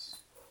progress.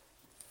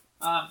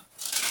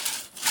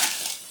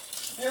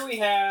 Here we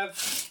have...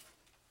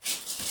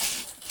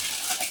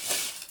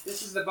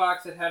 This is the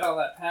box that had all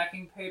that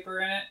packing paper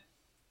in it.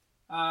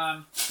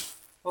 Well,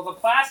 the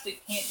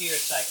plastic can't be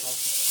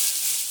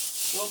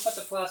recycled. We'll put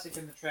the plastic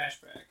in the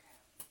trash bag.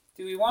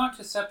 Do we want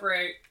to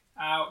separate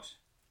out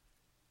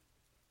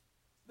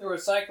the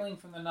recycling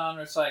from the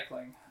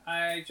non-recycling?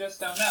 I just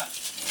don't know.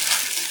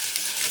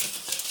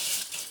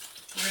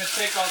 We're going to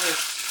take all this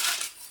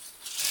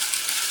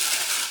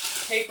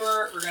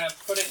paper, we're going to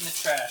put it in the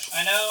trash.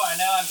 I know,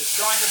 I'm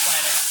destroying the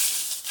planet.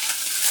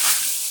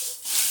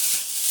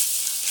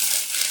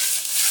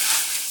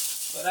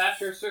 But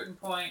after a certain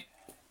point,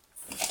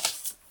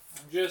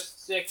 I'm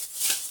just sick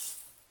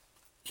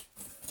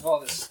of all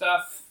this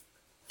stuff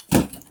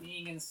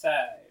being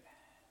inside.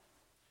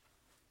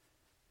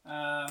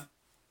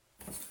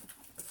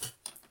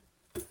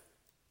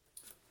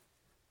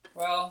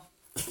 Well,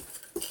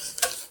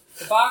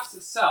 the box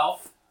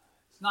itself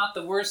is not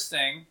the worst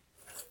thing.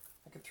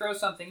 I could throw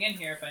something in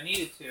here if I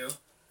needed to,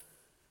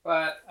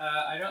 but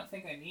I don't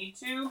think I need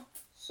to,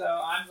 so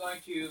I'm going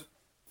to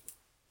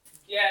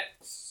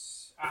get...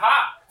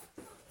 Aha!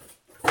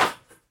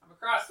 I'm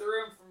across the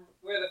room from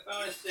where the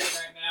phone is sitting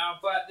right now,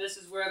 but this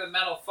is where the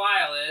metal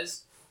file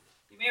is.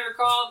 You may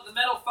recall that the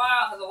metal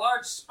file has a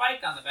large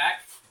spike on the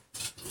back,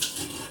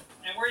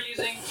 and we're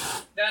using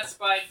that that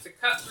spike to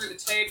cut through the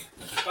tape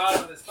at the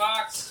bottom of this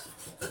box.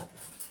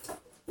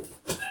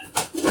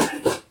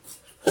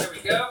 There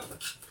we go.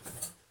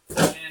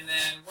 And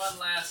then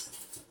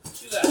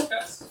two last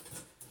cuts.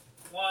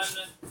 1,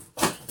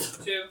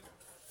 2.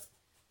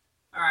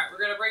 Alright, we're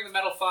going to bring the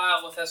metal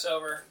file with us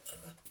over.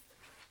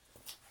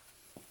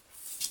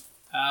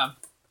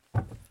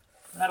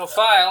 Metal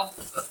file,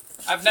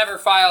 I've never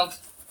filed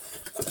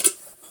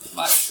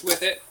much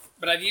with it,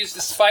 but I've used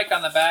the spike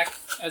on the back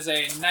as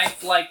a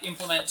knife-like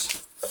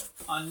implement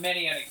on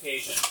many an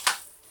occasion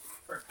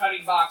for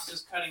cutting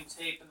boxes, cutting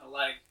tape, and the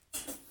like.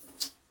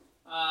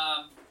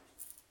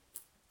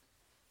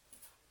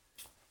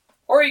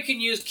 Or you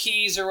can use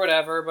keys or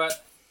whatever,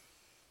 but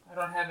I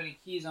don't have any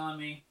keys on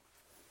me.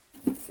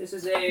 This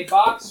is a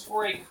box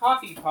for a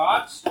coffee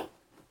pot.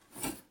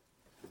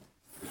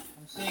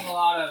 I'm seeing a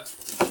lot of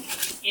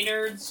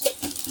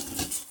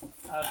innards,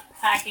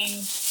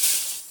 packing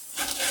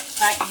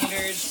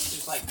innards.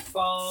 There's like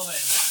foam and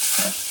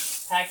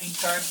packing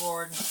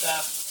cardboard and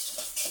stuff.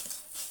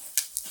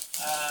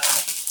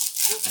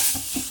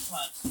 Come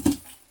on.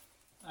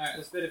 Alright,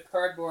 this bit of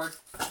cardboard.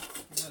 I'm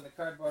doing the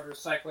cardboard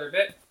recycler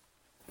bit.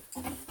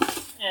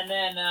 And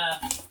then, I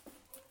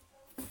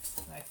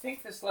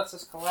think this lets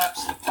us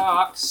collapse the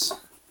box.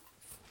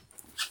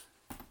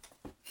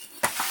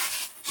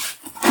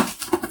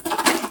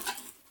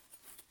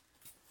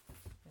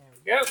 There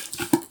we go.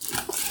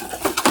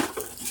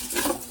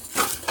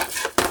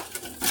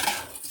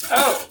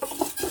 Oh!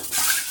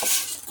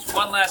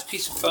 One last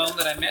piece of foam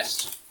that I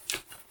missed.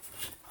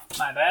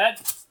 My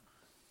bad.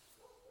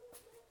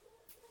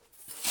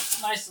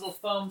 Nice little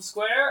foam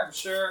square, I'm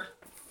sure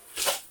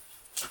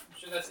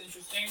that's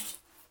interesting.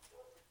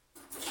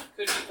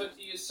 Could be put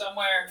to use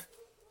somewhere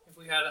if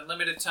we had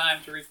unlimited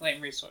time to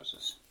reclaim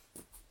resources.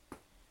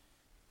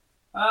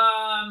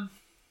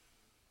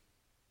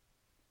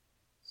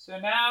 So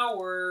now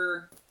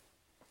we're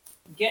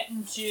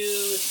getting to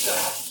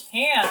some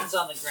cans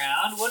on the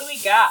ground. What do we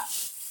got?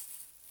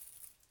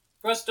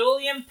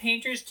 Rust-Oleum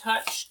Painter's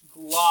Touch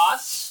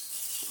Gloss.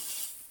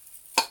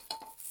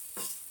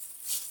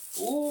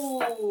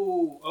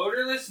 Ooh,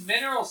 odorless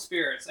mineral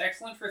spirits.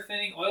 Excellent for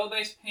thinning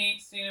oil-based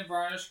paint, stain and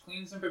varnish,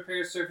 cleans and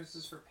prepares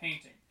surfaces for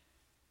painting.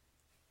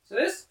 So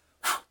this...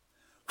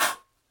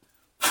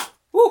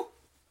 Woo!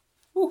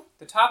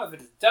 The top of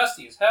it is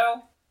dusty as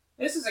hell.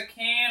 This is a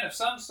can of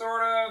some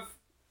sort of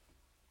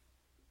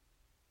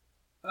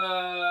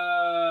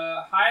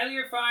highly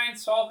refined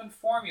solvent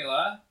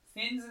formula.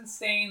 Thins and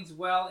stains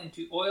well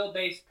into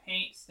oil-based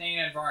paint, stain,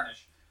 and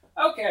varnish.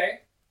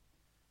 Okay.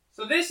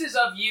 So this is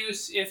of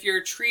use if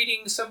you're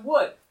treating some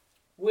wood,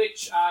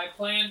 which I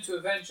plan to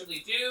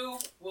eventually do.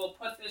 We'll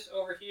put this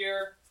over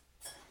here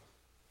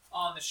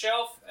on the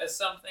shelf as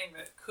something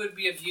that could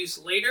be of use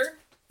later.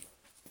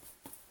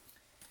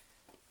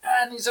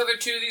 And these other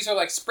two, these are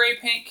like spray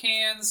paint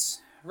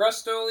cans.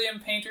 Rust-Oleum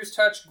Painter's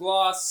Touch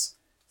Gloss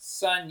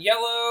Sun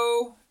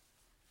Yellow,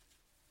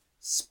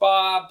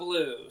 Spa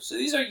Blue. So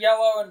these are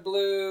yellow and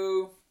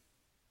blue.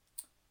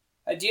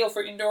 Ideal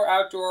for indoor,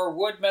 outdoor,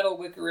 wood, metal,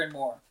 wicker, and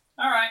more.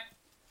 Alright,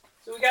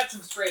 so we got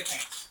some spray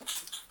paints.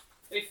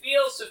 They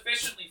feel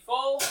sufficiently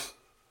full.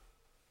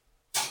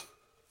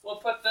 We'll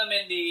put them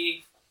in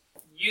the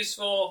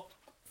useful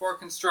for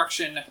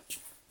construction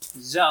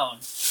zone.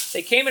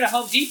 They came in a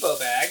Home Depot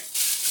bag.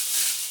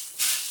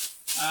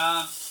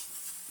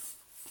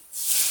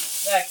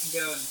 That can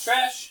go in the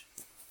trash.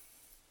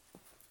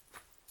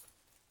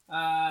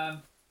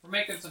 We're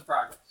making some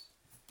progress.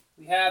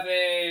 We have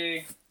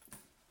a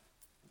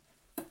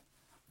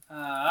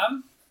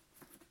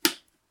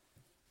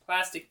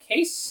plastic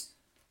case.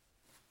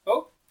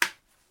 Oh,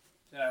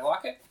 did I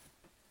lock it?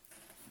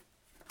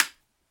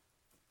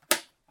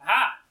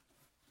 Aha!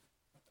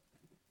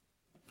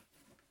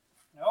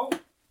 No.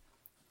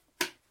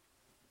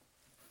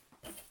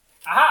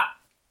 Aha!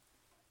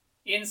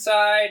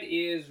 Inside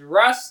is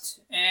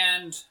rust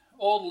and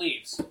old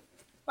leaves.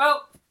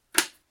 Well,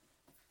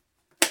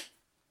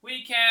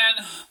 we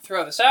can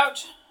throw this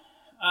out.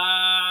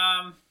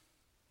 I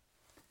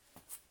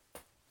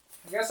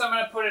guess I'm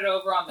going to put it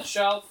over on the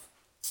shelf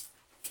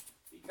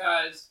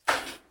because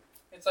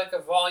it's like a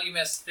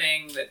voluminous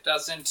thing that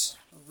doesn't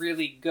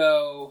really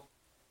go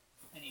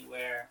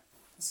anywhere.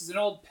 This is an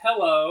old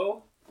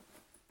pillow.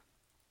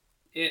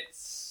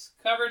 It's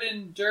covered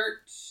in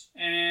dirt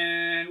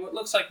and what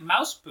looks like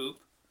mouse poop.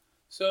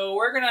 So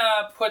we're going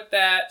to put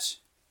that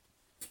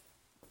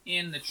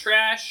in the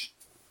trash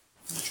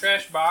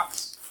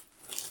box.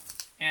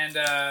 And,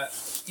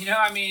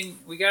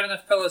 we got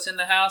enough pillows in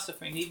the house.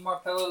 If we need more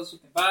pillows, we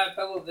can buy a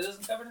pillow that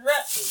isn't covered in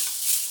rat poop.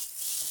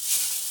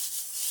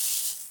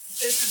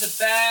 This is a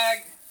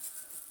bag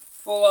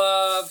full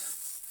of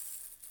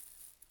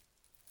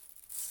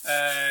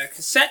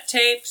cassette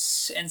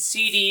tapes and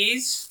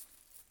CDs.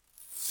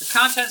 The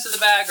contents of the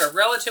bag are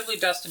relatively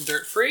dust and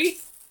dirt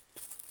free,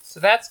 so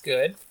that's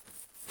good.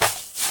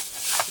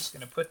 Just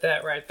gonna put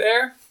that right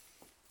there.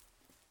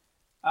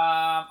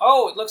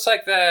 It looks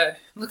like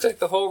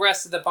the whole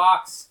rest of the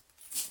box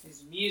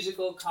is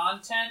musical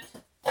content.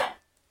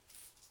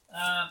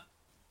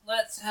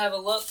 let's have a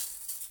look.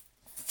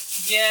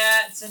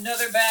 Yeah, it's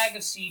another bag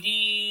of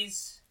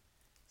CDs,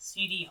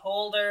 CD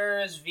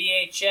holders,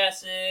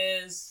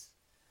 VHSs.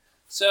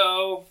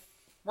 So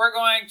we're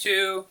going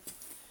to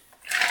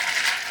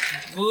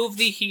move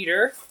the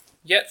heater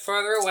yet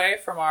further away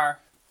from our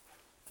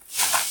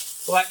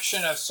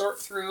collection of sort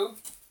through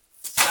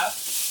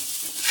stuff.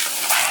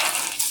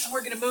 And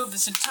we're going to move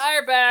this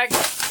entire bag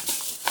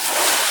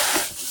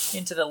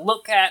into the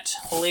look at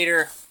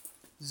later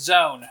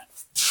zone.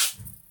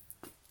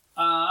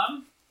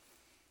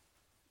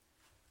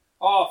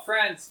 Oh,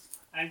 friends,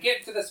 I'm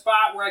getting to the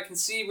spot where I can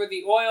see where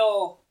the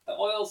oil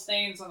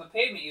stains on the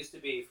pavement used to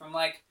be. From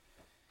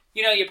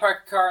you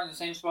park a car in the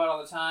same spot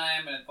all the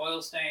time, and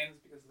oil stains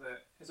because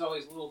there's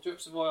always little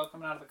drips of oil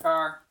coming out of the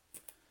car.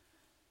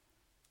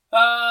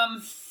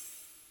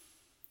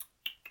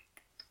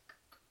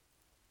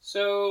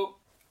 So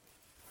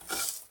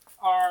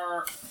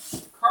our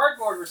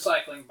cardboard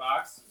recycling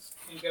box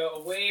can go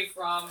away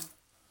from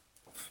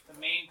the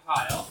main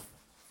pile.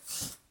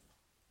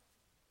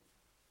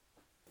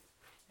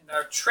 And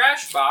our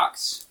trash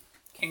box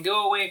can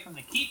go away from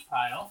the keep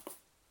pile.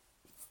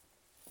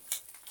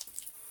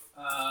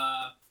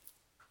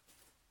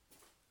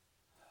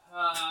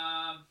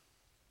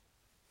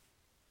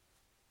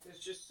 There's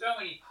just so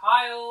many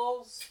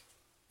piles.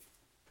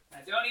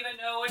 I don't even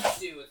know what to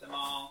do with them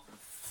all.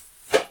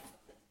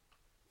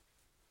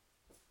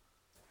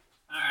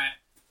 Alright.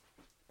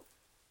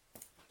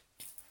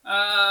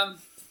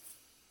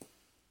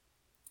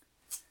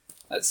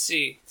 Let's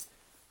see.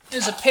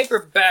 There's a paper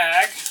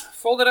bag,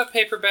 folded up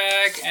paper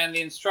bag, and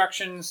the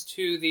instructions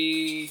to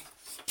the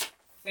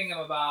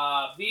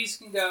thingamabob. These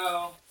can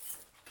go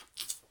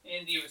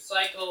in the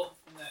recycle,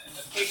 in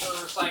the paper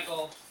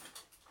recycle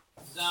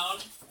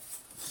zone.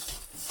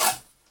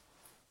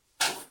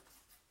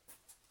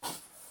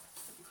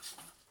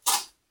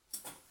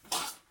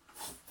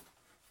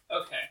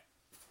 Okay.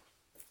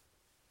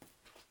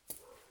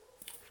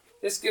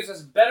 This gives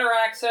us better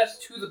access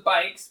to the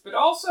bikes, but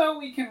also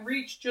we can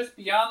reach just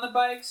beyond the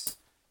bikes,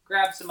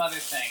 grab some other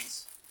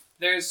things.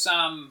 There's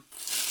some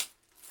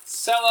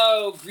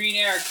Cello Green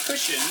Air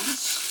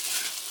cushions.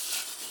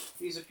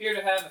 These appear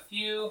to have a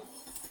few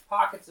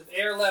pockets of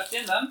air left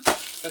in them,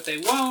 but they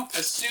won't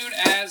as soon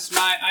as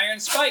my iron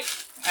spike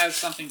has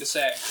something to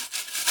say.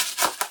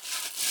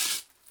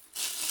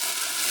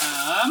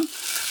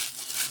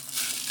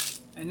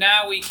 And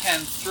now we can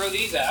throw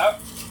these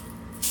out.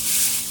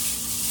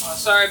 Oh,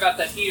 sorry about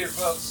that heater,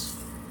 folks.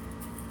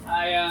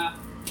 I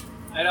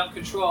don't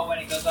control when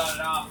it goes on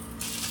and off,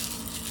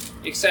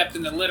 except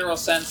in the literal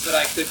sense that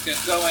I could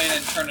go in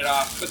and turn it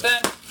off. But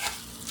then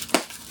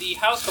the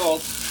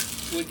household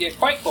would get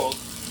quite cold,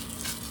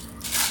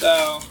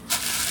 so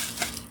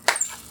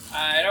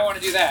I don't want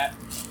to do that.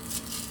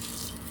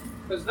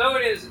 Because though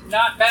it is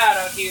not bad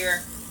out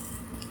here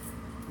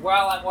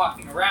while I'm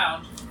walking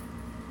around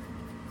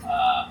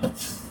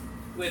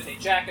with a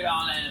jacket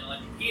on and an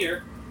electric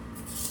heater.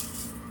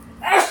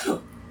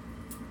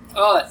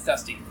 Oh, that's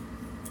dusty.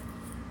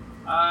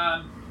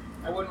 I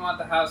wouldn't want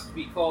the house to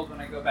be cold when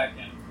I go back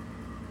in.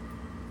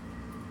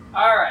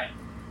 Alright.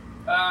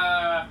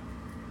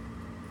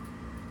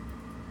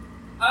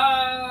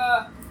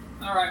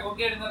 Alright, we'll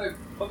get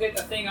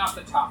a thing off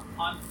the top.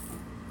 On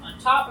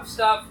top of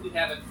stuff, we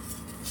have a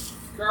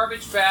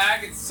garbage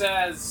bag. It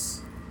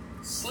says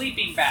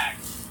sleeping bag.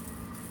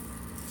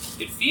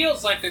 It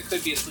feels like there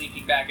could be a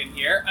sleeping bag in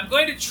here. I'm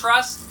going to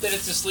trust that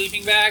it's a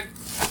sleeping bag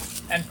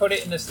and put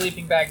it in the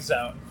sleeping bag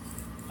zone.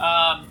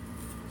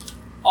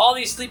 All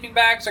these sleeping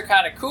bags are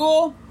kind of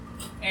cool,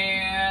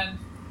 and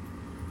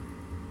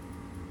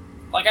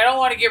I don't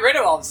want to get rid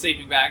of all the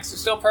sleeping bags. They're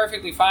still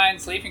perfectly fine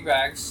sleeping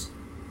bags.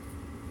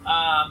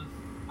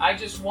 I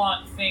just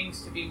want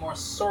things to be more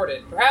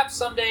sorted. Perhaps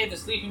someday the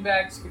sleeping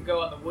bags could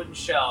go on the wooden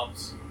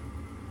shelves.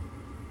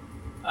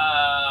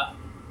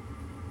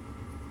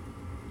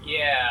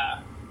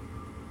 Yeah.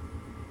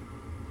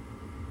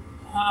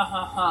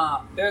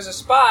 There's a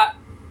spot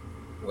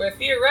where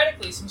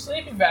theoretically some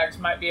sleeping bags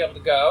might be able to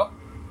go.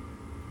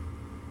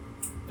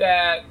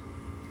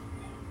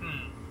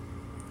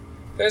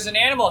 There's an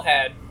animal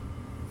head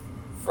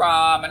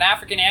from an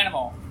African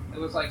animal. It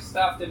was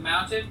stuffed and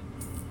mounted.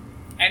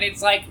 And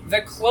it's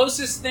the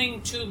closest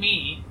thing to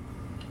me,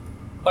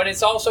 but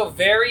it's also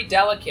very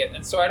delicate.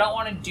 And so I don't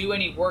want to do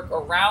any work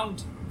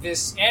around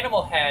this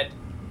animal head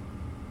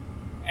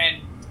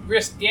and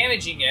risk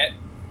damaging it.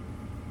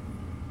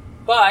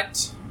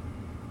 But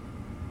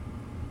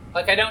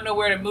I don't know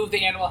where to move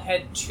the animal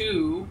head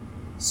to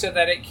so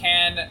that it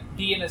can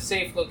be in a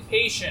safe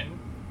location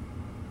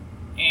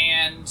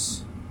and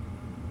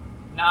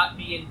not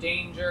be in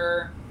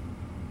danger.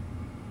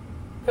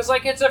 Because,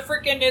 it's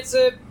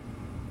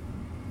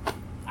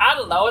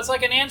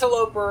like an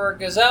antelope or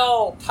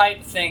gazelle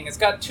type thing. It's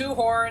got two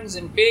horns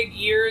and big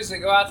ears that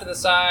go out to the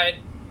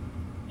side.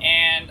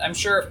 And I'm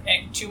sure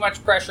if too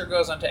much pressure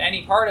goes onto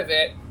any part of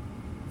it,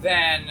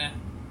 then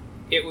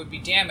it would be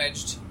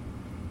damaged.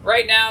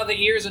 Right now, the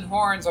ears and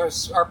horns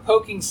are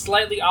poking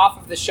slightly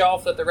off of the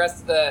shelf that the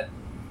rest of the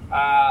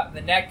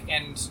the neck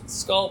and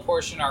skull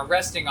portion are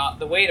resting on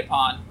the weight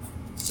upon.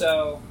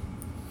 So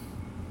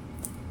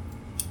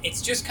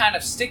it's just kind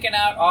of sticking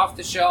out off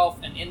the shelf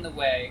and in the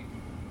way.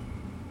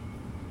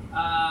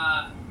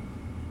 I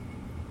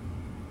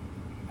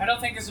don't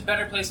think there's a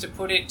better place to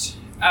put it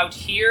out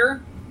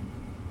here.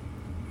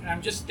 And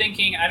I'm just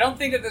thinking, I don't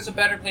think that there's a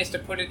better place to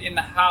put it in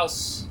the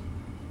house,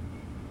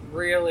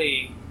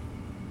 really.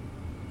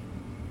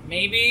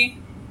 Maybe.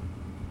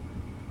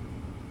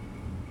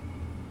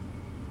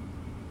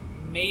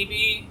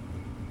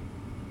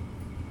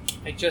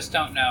 I just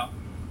don't know.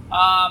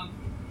 I'm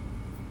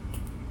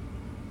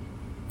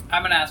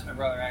gonna ask my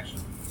brother,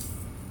 actually.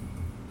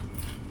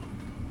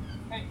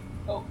 Hey,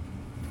 oh.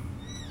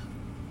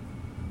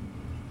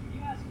 Can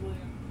you ask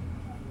William?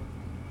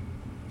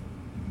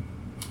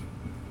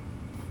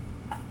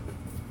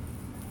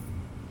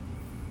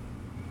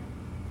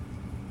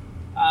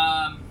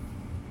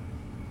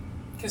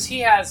 Because he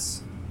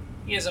has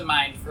a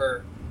mind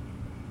for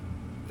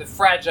the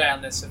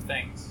fragileness of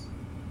things.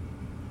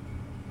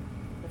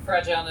 The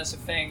fragileness of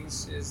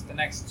things is the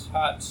next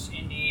hot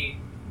indie.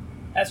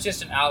 That's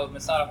just an album.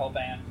 It's not a whole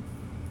band.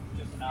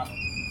 Just an album.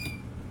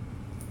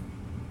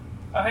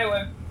 Oh, hey,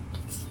 William.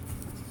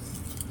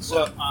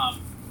 So,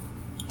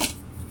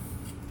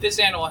 this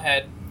animal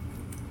head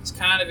is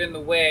kind of in the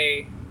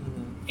way,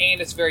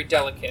 and it's very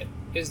delicate.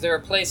 Is there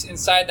a place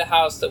inside the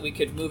house that we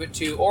could move it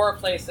to, or a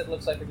place that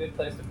looks like a good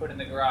place to put in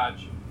the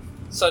garage,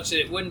 such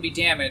that it wouldn't be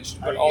damaged,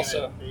 but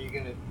also... Are you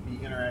going to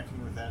be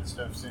interacting with that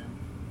stuff soon?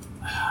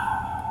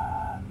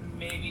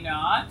 Maybe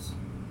not.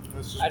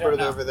 Let's just put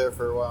it over there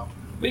for a while.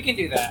 We can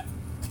do that.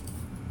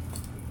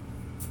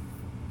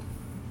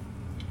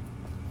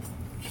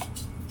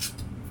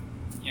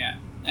 Yeah,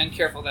 and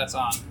careful that's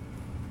on.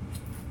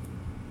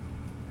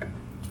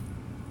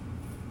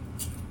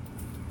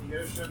 You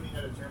gotta show me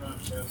how to turn on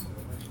shows.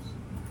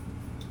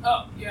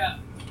 Oh, yeah.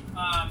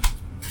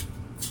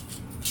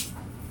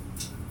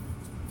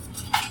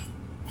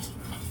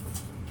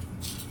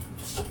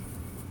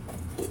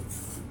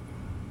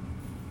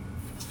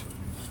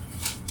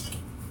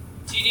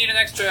 Do you need an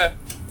extra?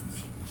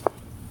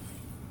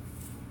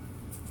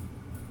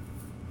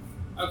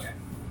 Okay.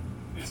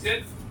 It's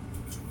good?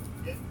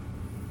 Yeah.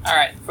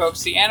 Alright,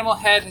 folks, the animal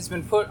head has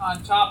been put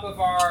on top of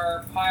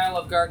our pile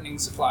of gardening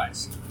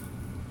supplies,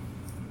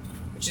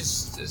 which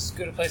is as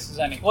good a place as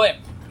any.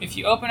 William, if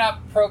you open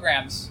up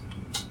programs,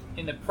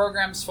 in the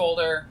programs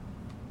folder,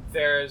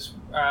 there's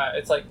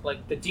it's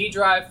like the D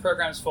drive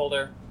programs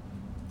folder.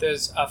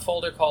 There's a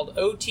folder called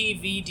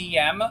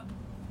OTVDM.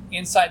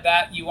 Inside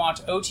that, you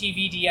want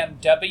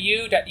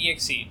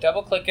OTVDMW.exe.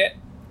 Double click it,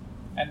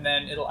 and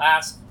then it'll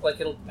ask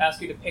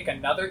you to pick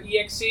another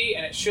exe,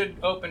 and it should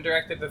open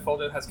directly to the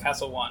folder that has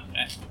Castle 1 in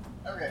it.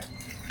 Okay.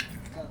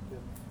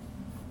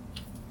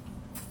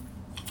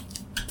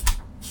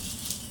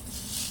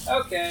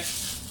 Okay.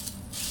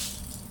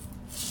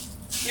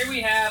 Here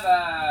we have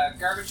a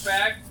garbage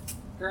bag.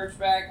 Garbage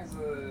bag has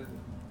a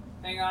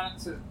thing on it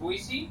that says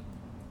Boise.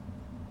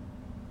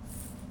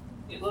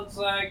 It looks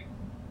like...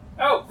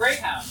 Oh,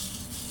 Greyhound.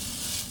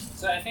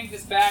 So I think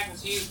this bag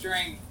was used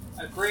during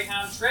a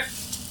Greyhound trip.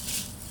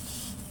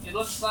 It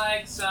looks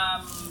like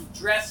some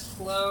dress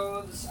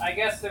clothes. I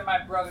guess they're my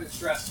brother's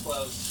dress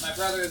clothes. My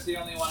brother is the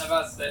only one of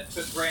us that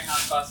took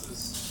Greyhound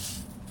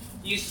buses.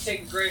 He used to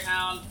take a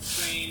Greyhound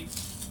between...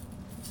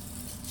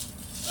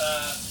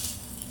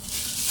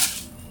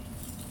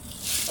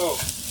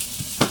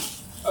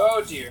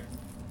 Oh dear.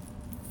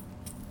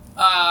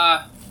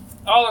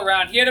 All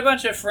around, he had a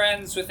bunch of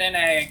friends within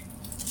a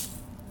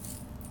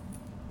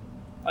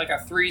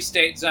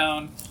 3-state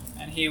zone,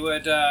 and he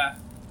would,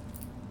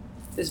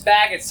 this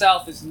bag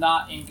itself is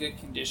not in good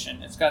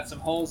condition. It's got some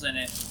holes in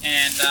it,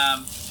 and,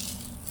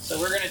 so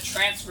we're going to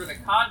transfer the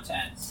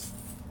contents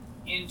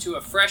into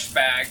a fresh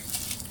bag,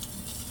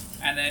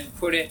 and then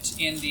put it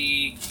in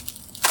the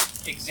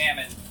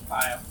examine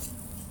pile.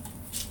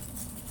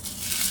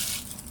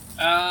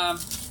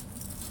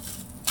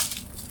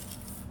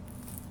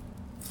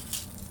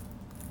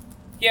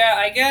 Yeah,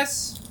 I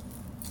guess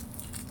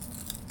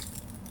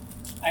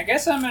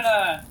I'm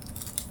gonna...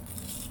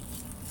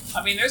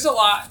 I mean, there's a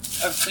lot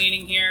of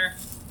cleaning here,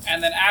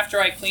 and then after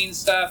I clean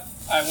stuff,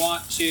 I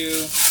want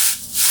to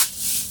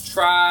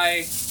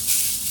try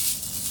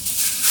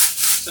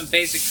some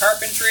basic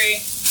carpentry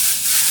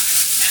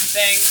and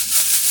things.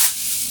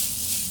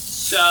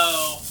 So,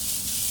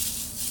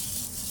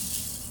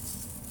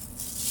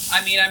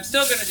 I mean, I'm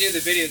still going to do the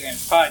video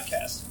games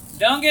podcast.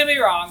 Don't get me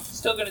wrong,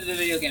 still going to do the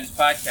video games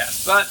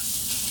podcast, but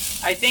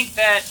I think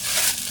that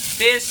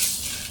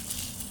this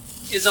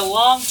is a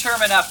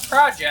long-term enough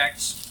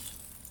project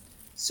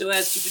so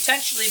as to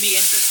potentially be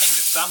interesting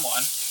to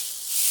someone.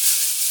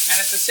 And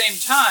at the same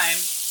time,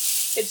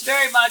 it's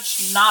very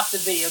much not the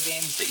video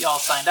games that y'all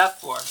signed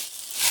up for.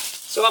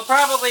 So I'll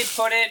probably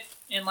put it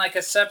in like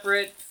a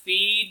separate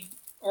feed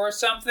or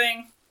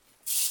something.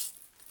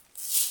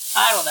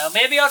 I don't know.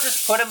 Maybe I'll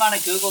just put them on a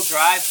Google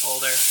Drive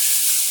folder.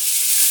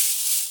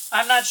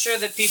 I'm not sure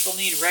that people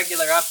need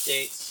regular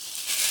updates.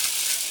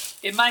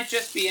 it might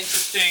just be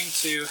interesting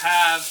to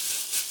have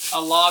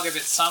a log of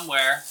it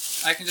somewhere.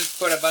 I can just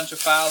put a bunch of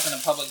files in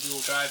a public Google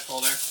Drive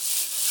folder.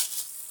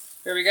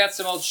 Here we got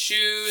some old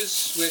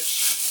shoes, which,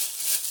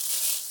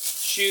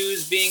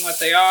 shoes being what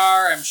they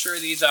are, I'm sure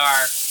these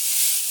are...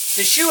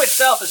 The shoe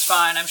itself is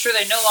fine. I'm sure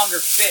they no longer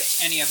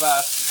fit any of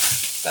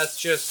us. That's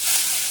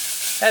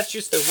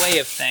just the way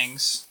of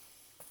things.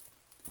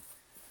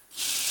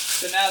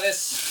 So now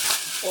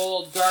this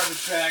old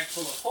garbage bag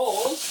full of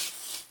holes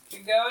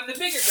can go in the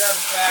bigger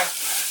garbage bag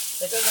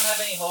that doesn't have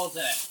any holes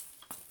in it.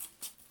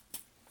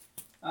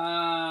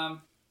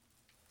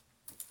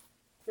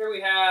 Here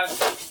we have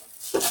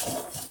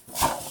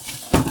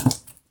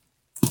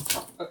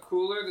a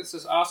cooler that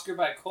says Oscar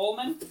by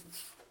Coleman.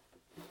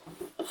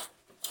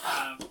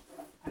 I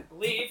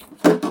believe.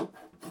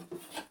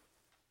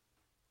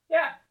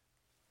 Yeah.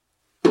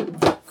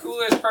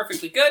 Cooler is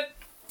perfectly good.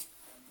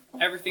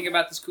 Everything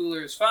about this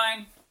cooler is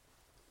fine.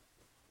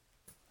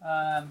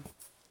 I'm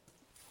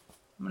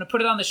going to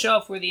put it on the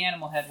shelf where the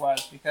animal head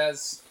was,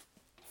 because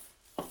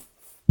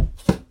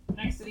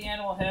next to the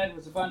animal head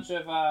was a bunch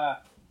of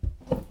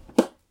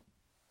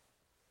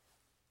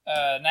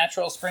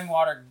natural spring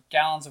water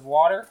gallons of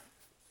water.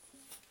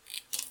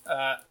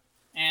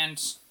 And,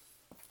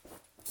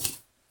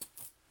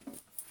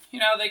 you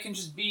know, they can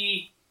just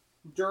be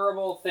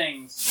durable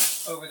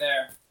things over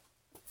there.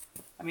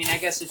 I mean, I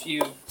guess if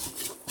you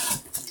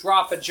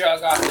drop a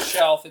jug off the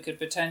shelf, it could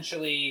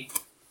potentially,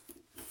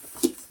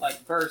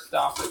 like, burst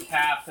off the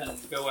cap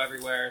and go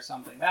everywhere or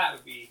something. That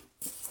would be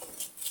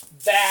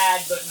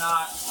bad, but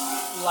not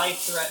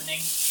life-threatening.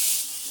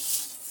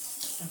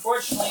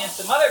 Unfortunately, in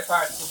some other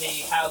parts of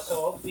the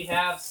household, we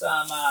have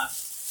some,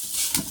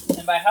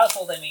 and by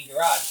household I mean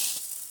garage.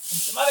 In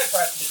some other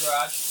parts of the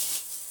garage,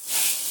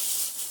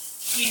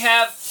 we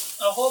have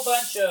a whole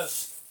bunch of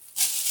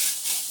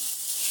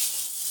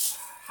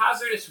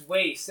hazardous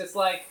waste. It's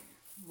like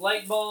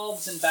light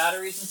bulbs and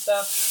batteries and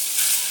stuff.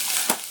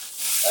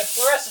 Like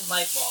fluorescent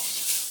light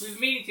bulbs. We've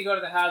been meaning to go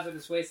to the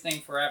hazardous waste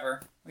thing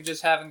forever. We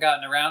just haven't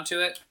gotten around to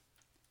it.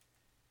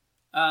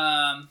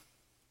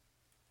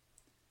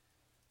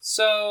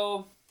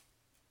 So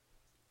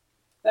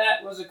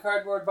that was a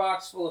cardboard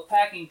box full of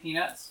packing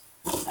peanuts.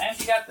 I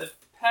emptied out the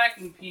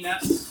packing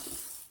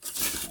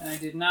peanuts, and I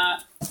did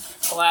not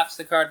collapse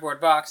the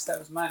cardboard box. That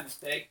was my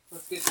mistake.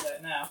 Let's get to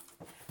that now.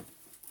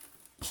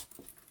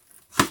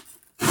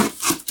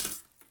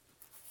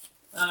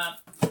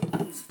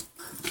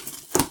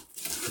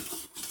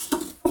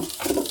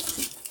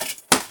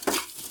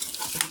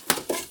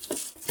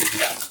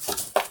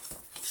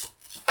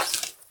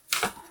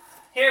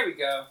 Here we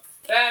go.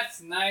 That's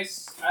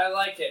nice. I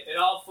like it. It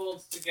all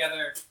folds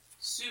together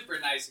super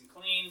nice and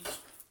clean.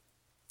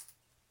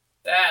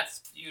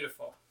 That's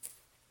beautiful.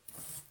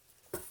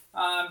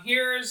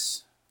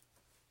 Here's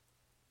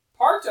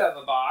part of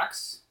a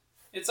box.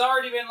 It's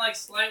already been like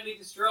slightly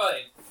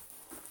destroyed.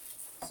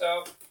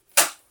 So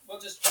we'll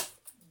just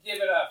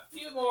give it a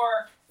few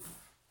more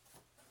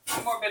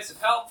bits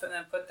of help and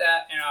then put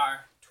that in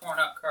our torn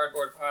up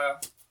cardboard pile.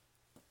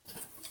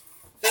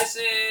 This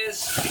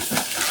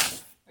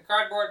is a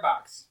cardboard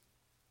box.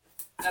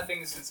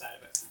 Nothing's inside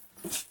of it.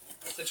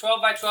 It's a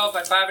 12 by 12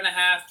 by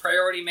 5.5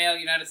 Priority Mail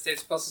United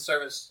States Postal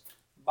Service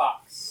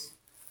box.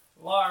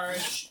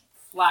 Large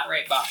flat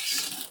rate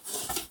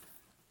box.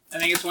 I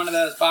think it's one of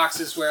those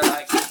boxes where,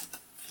 like,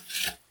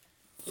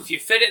 if you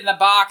fit it in the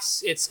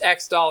box, it's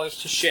X dollars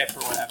to ship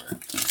or whatever.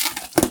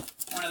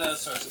 One of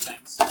those sorts of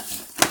things. I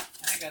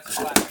think that's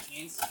what flat rate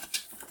means.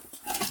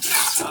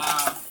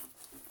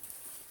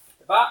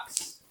 The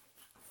box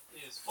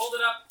is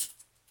folded up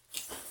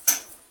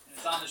and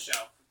it's on the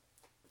shelf.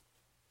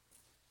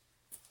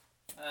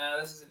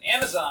 This is an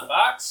Amazon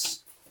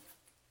box.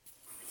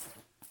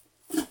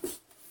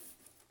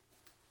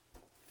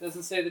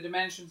 Doesn't say the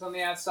dimensions on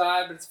the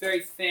outside, but it's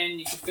very thin.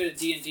 You could fit a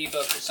D&D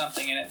book or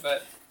something in it,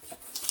 but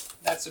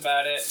that's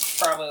about it.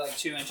 It's probably like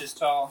 2 inches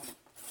tall.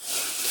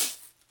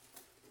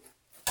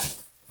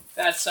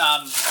 That's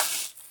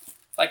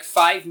like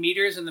 5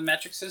 meters in the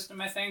metric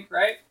system, I think,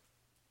 right?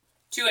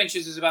 2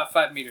 inches is about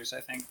 5 meters,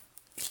 I think.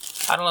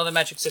 I don't know the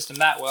metric system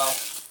that well,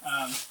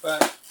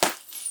 but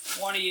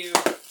one of you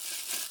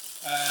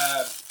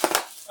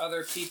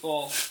other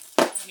people,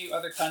 any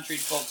other country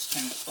folks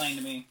can explain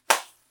to me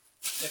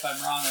if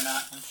I'm wrong or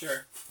not, I'm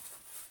sure.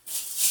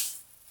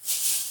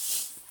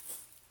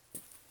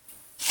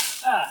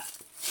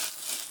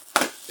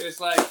 There's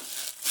like a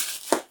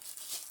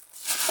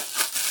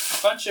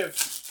bunch of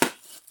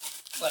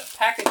like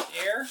packaged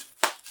air,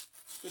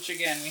 which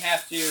again we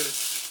have to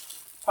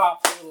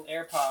pop the little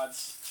air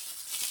pods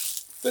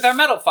with our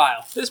metal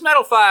file. This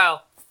metal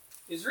file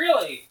is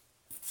really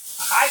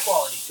a high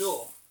quality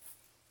tool.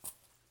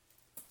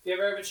 If you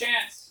ever have a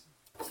chance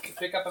to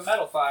pick up a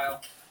metal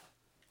file.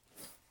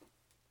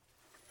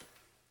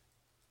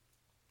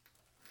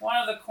 One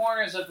of the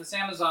corners of this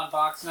Amazon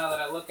box, now that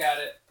I look at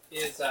it,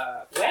 is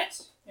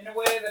wet in a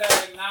way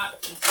that I'm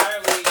not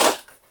entirely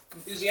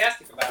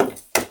enthusiastic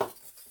about.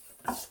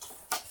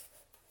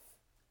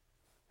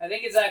 I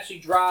think it's actually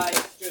dry,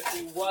 it's just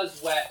it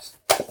was wet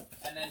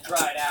and then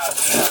dried out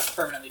and it's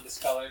permanently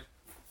discolored.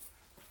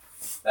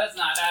 That's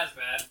not as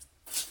bad.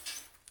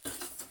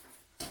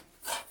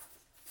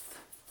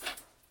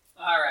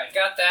 Alright,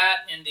 got that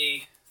in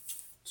the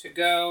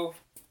to-go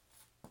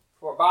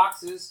for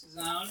boxes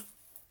zone.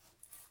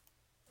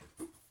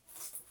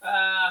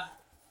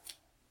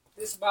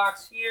 This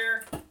box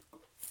here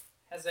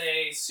has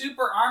a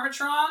Super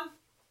Armatron.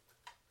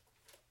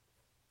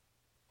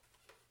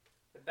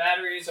 The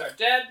batteries are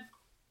dead.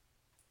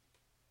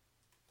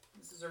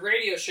 This is a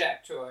Radio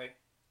Shack toy.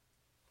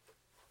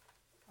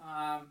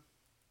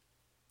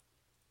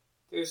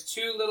 There's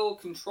two little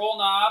control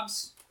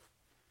knobs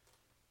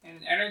and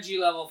an energy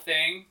level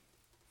thing.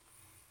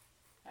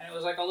 And it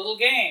was like a little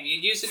game.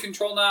 You'd use the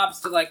control knobs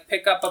to like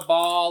pick up a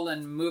ball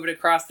and move it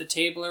across the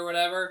table or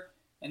whatever.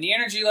 And the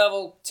energy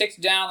level ticked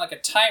down like a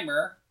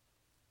timer.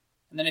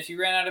 And then if you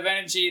ran out of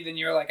energy, then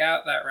you were like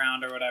out that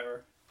round or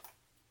whatever.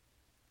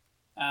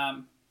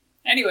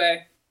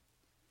 Anyway,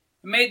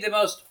 it made the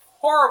most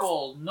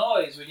horrible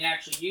noise when you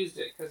actually used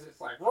it, because it's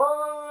like the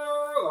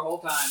whole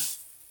time.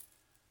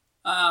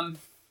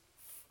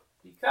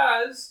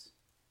 Because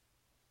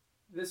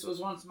this was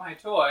once my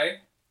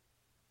toy,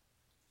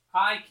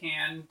 I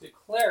can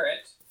declare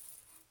it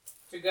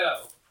to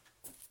go.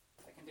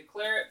 I can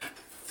declare it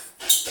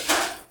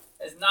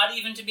as not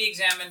even to be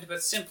examined,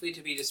 but simply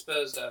to be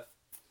disposed of.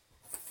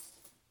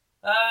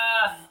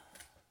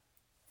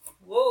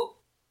 Whoa.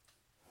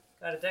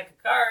 Got a deck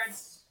of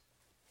cards.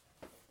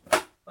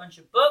 Bunch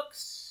of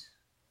books.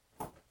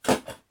 I'm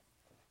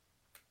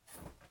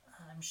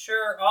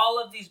sure all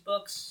of these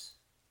books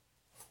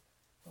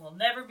will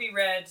never be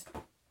read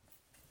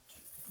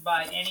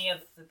by any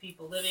of the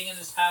people living in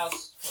this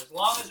house for as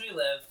long as we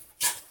live.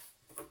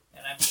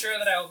 And I'm sure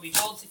that I will be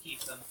told to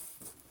keep them.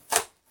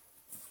 It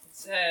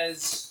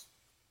says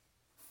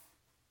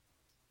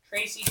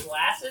Tracy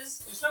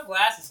glasses? There's no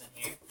glasses in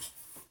here.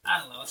 I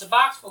don't know. It's a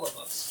box full of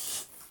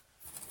books.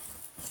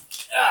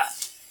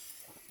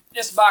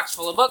 This box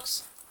full of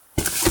books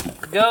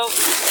go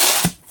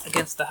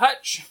against the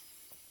hutch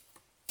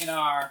in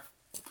our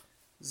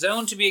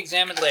zone to be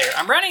examined later.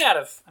 I'm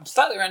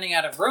slightly running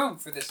out of room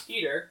for this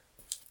heater.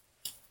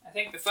 I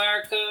think the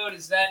fire code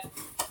is that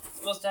it's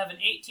supposed to have an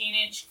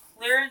 18-inch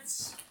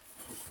clearance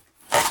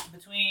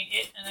between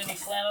it and any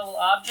flammable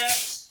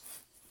objects.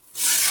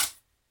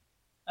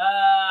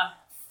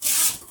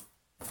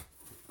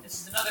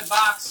 This is another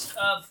box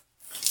of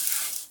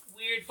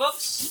weird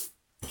books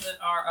that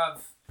are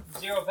of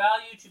zero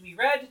value to be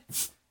read,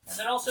 and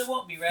that also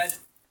won't be read,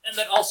 and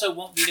that also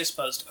won't be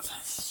disposed of.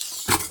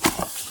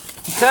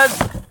 Because,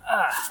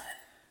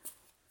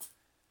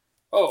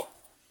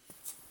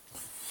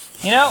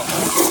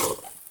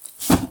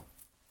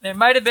 there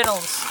might have been a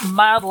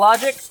mild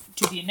logic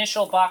to the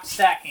initial box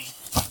stacking.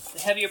 The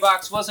heavier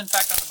box was in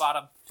fact on the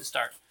bottom to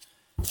start.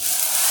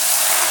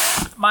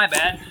 My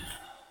bad.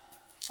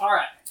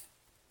 Alright.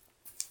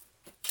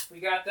 We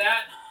got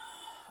that.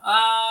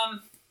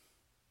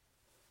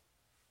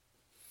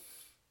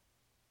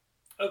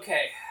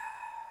 Okay.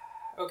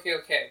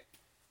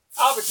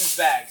 Albertsons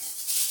bag.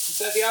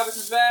 Inside the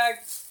Albertsons bag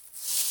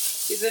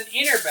is an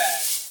inner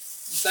bag.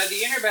 Inside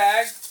the inner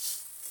bag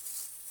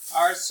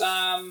are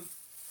some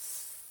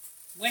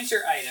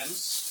winter items.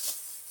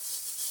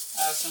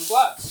 Some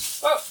gloves.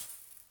 Whoa!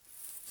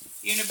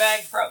 Unit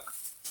bag broke.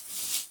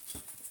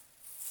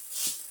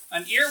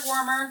 An ear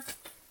warmer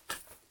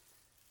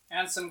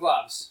and some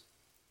gloves.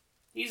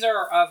 These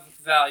are of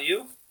value.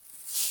 In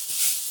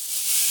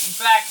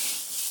fact,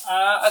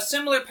 a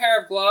similar pair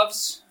of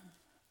gloves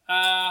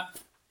I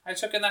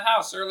took in the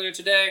house earlier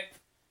today.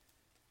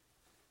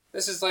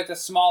 This is like the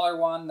smaller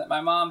one that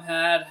my mom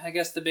had. I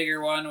guess the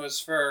bigger one was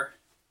for,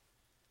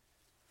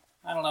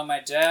 I don't know,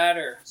 my dad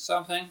or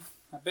something.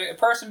 A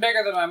person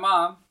bigger than my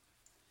mom.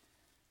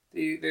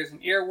 There's an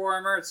ear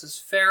warmer. It says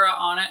Farah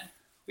on it.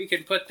 We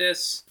can put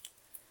this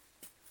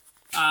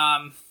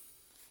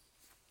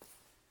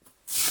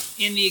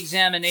in the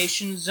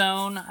examination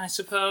zone, I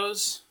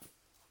suppose.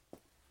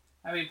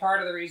 I mean, part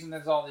of the reason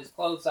there's all these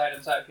clothes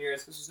items out here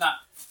is because there's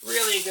not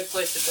really a good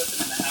place to put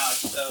them in the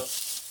house.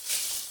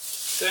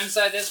 So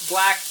inside this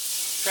black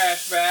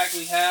trash bag,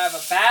 we have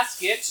a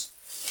basket,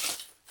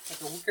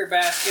 like a wicker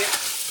basket.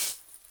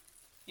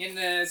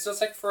 So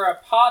it's like for a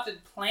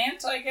potted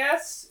plant, I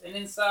guess. And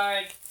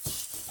inside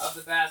of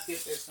the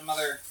basket, there's some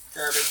other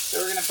garbage. So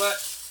we're going to put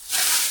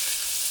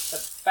the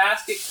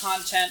basket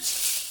content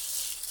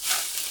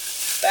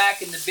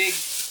back in the big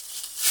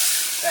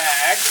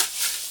bag.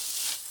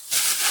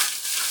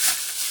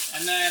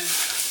 And then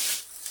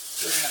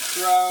we're going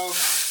to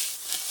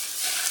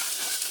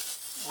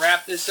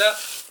wrap this up,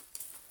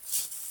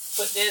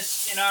 put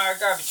this in our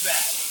garbage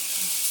bag.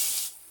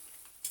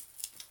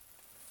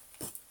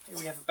 Here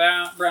we have a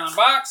brown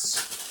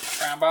box.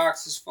 Brown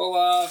box is full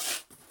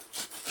of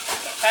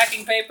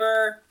packing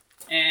paper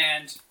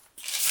and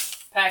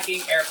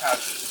packing air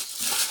pouches.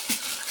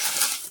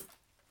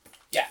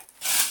 Yeah.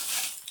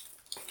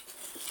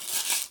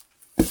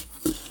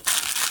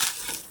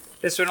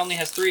 This one only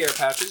has 3 air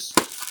pouches.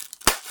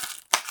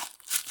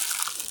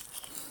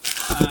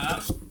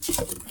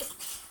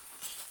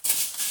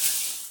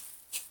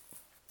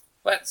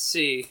 Let's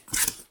see.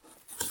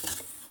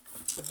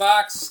 The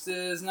box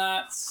does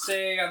not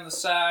say on the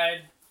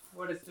side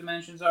what its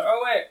dimensions are.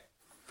 Oh, wait.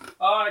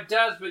 Oh, it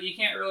does, but you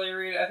can't really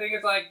read it. I think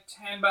it's like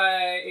 10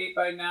 by 8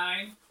 by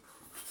 9.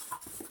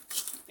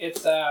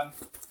 It's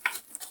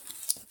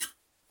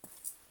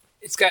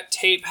got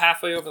tape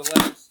halfway over the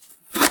letters.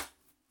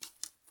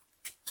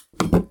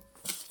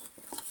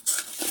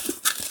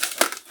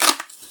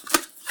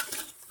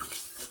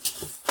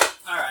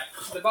 Alright,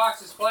 the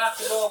box is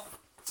collapsible,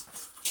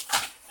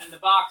 and the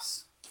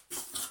box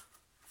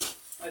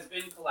has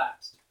been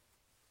collapsed.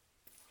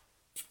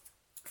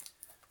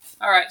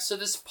 Alright, so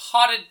this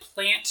potted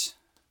plant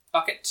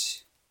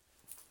bucket,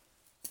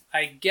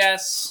 I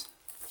guess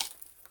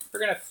we're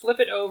going to flip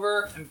it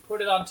over and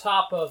put it on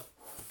top of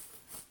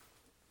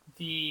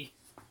the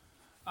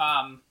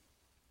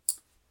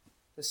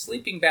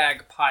sleeping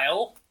bag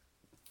pile.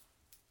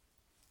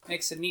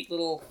 Makes a neat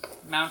little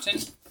mountain.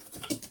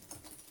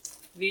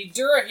 The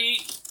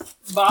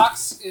DuraHeat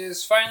box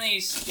is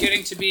finally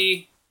getting to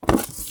be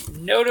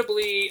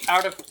notably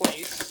out of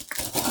place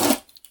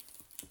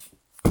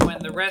when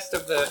the rest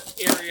of the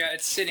area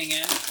it's sitting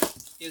in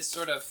is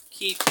sort of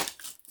keep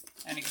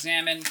and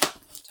examine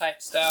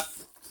type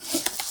stuff.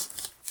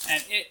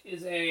 And it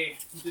is a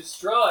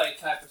destroy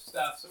type of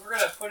stuff. So we're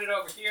going to put it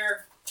over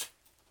here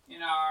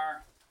in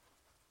our...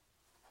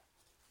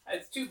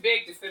 It's too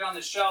big to fit on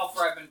the shelf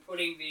where I've been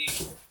putting the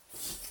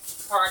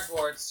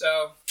cardboard.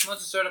 So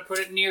let's just sort of put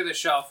it near the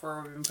shelf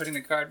where we've been putting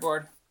the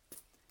cardboard.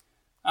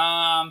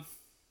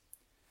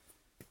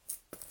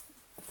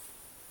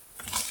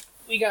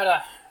 We got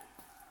a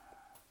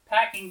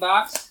packing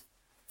box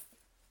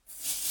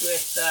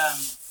with a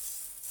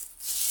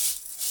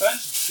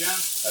bunch of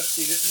junk. Let's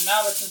see, this is an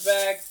Albertsons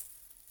bag.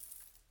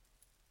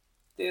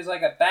 There's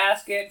like a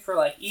basket for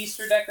like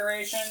Easter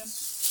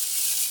decorations,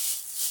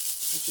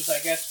 which is, I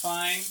guess,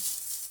 fine.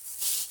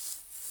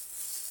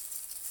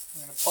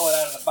 I'm going to pull it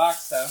out of the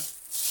box, though.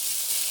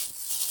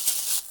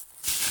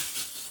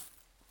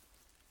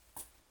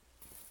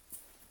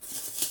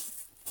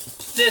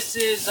 This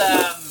is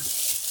a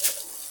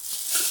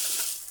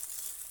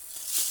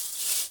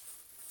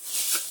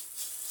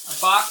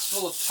box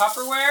full of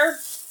Tupperware.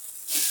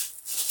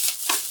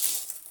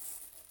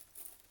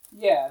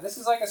 Yeah, this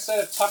is like a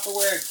set of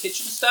Tupperware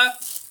kitchen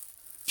stuff.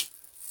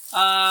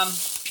 I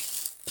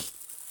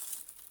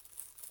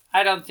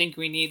don't think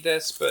we need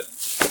this, but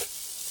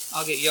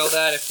I'll get yelled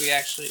at if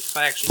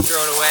I actually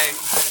throw it away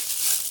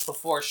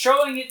before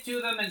showing it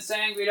to them and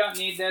saying we don't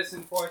need this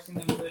and forcing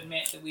them to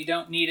admit that we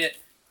don't need it.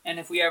 And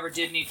if we ever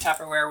did need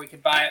Tupperware, we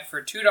could buy it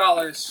for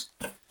 $2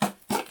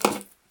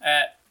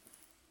 at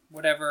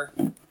whatever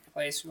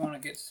place we want to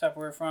get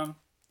Tupperware from.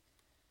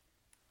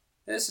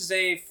 This is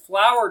a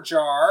flour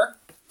jar.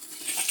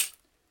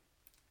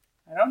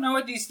 I don't know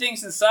what these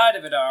things inside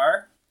of it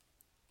are.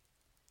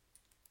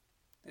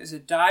 There's a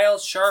dial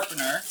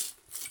sharpener.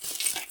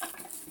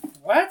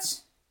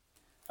 What?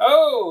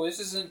 Oh, this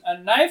is a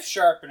knife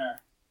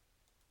sharpener.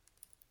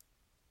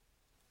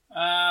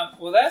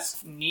 Well,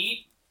 that's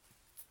neat.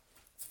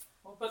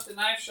 We'll put the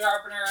knife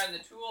sharpener in the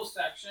tools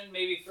section.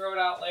 Maybe throw it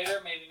out later,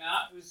 maybe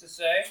not. Who's to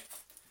say?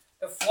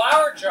 The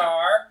flour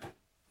jar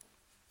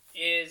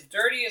is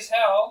dirty as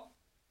hell.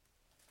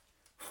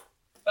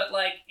 But,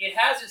 like, it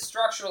has its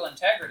structural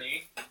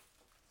integrity.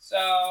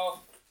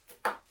 So,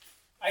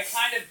 I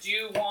kind of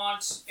do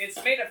want...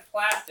 It's made of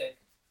plastic.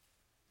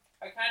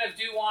 I kind of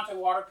do want a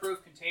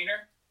waterproof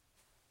container.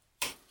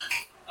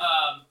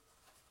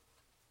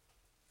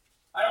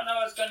 I don't know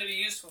what it's going to be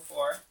useful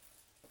for.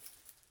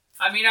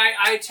 I mean,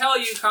 I tell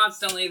you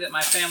constantly that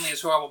my family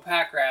is horrible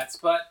pack rats,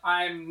 but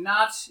I'm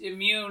not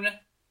immune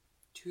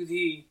to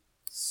the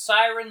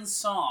siren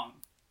song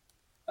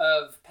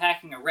of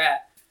packing a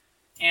rat.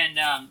 And,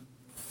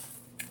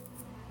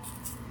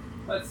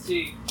 let's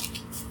see.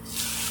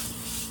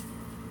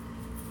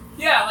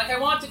 Yeah, like I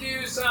want to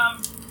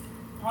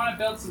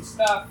build some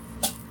stuff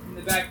in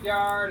the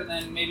backyard and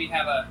then maybe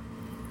have a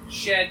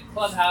shed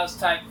clubhouse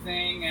type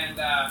thing. And,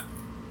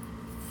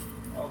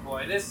 oh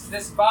boy,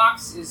 this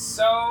box is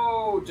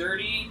so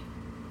dirty,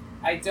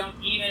 I don't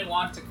even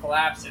want to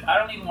collapse it. I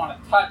don't even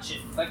want to touch it.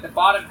 Like the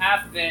bottom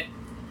half of it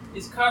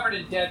is covered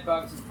in dead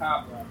bugs and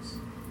cobwebs.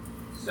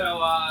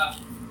 So,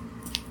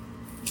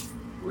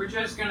 we're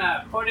just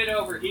gonna put it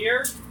over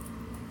here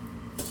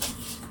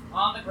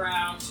on the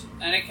ground,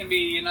 and it can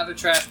be another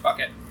trash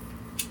bucket.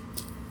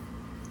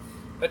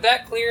 But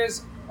that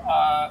clears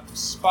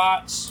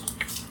spots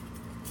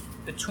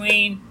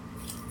between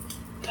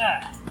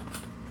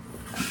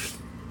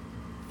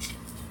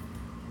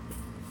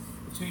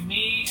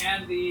me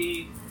and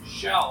the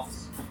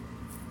shelves.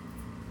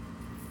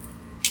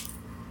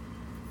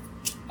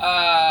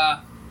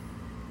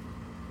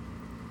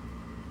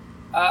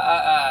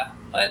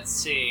 Let's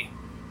see.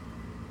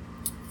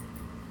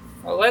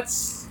 Well,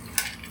 let's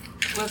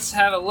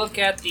have a look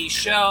at the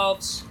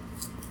shelves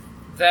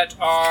that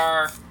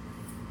are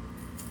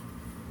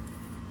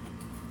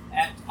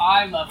at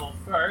eye level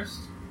first.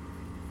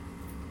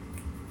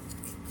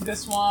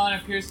 This one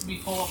appears to be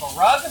full of a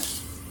rug.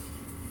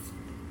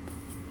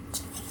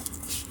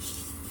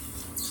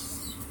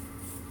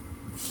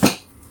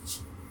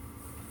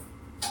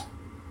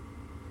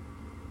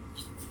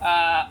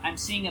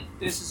 seeing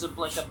this is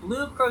like a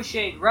blue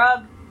crocheted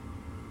rug.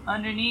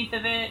 Underneath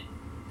of it,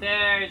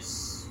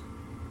 there's,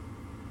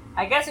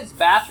 I guess it's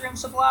bathroom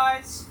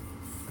supplies.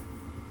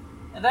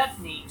 And that's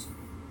neat.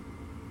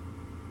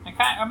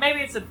 Or maybe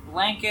it's a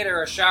blanket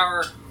or a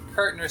shower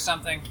curtain or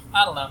something.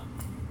 I don't know.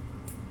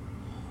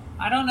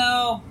 I don't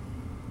know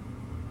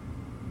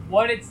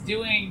what it's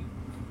doing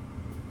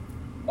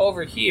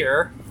over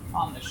here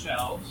on the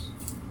shelves.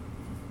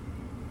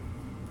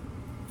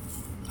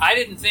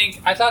 I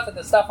thought that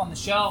the stuff on the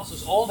shelves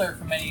was older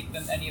than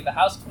any of the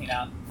house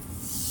clean-out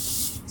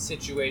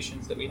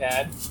situations that we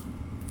had.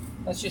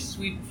 Let's just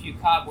sweep a few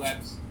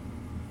cobwebs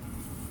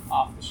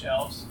off the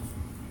shelves.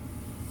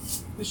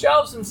 The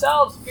shelves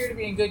themselves appear to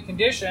be in good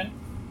condition.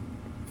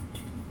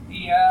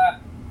 The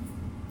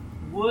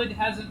wood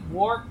hasn't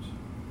warped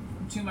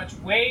from too much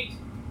weight.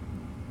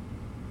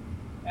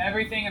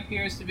 Everything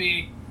appears to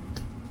be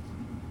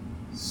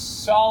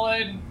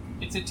solid.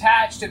 It's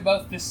attached at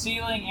both the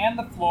ceiling and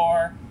the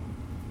floor.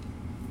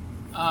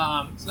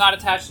 It's not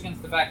attached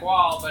against the back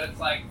wall, but it's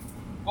like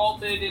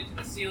bolted into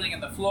the ceiling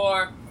and the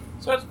floor.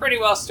 So it's pretty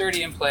well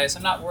sturdy in place.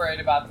 I'm not worried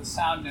about the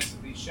soundness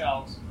of these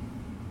shelves.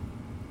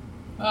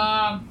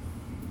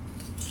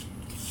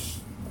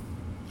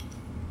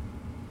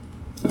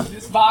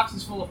 This box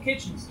is full of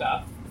kitchen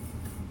stuff.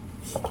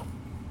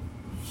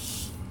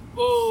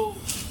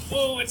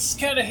 Whoa, it's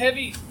kind of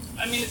heavy.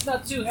 I mean, it's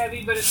not too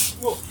heavy, but it's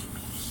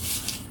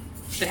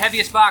the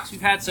heaviest box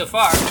we've had so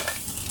far.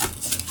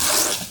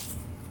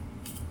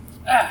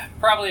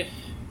 Probably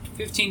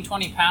 15,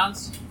 20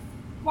 pounds.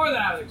 More than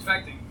I was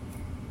expecting.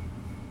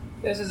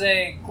 This is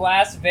a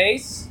glass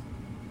vase.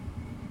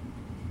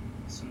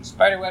 Some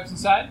spider webs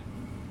inside.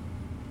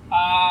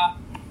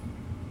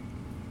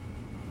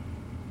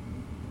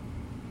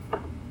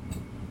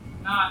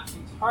 Not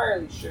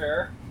entirely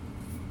sure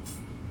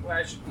where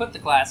I should put the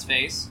glass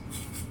vase.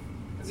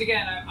 Because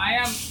again,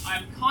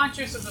 I'm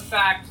conscious of the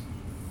fact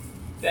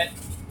that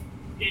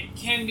it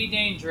can be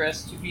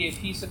dangerous to be a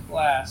piece of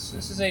glass.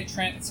 This is it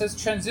says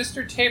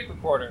transistor tape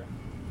recorder.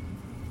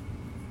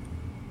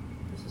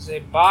 This is a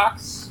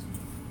box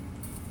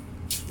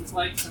with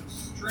like some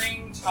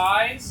string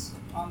ties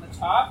on the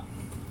top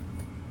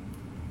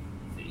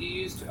that you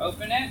use to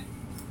open it.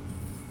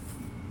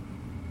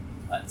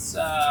 Let's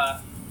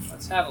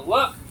have a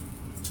look.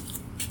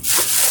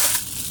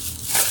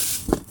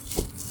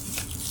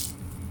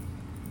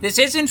 This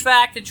is in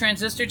fact a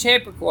transistor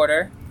tape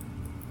recorder.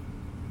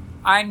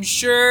 I'm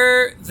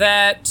sure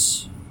that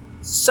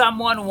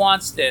someone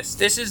wants this.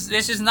 This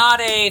is not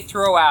a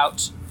throw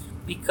out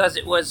because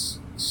it was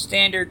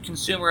standard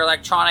consumer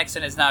electronics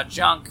and is now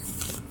junk.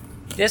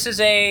 This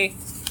is a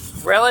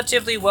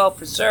relatively well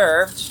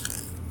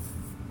preserved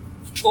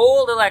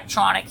old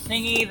electronic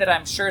thingy that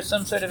I'm sure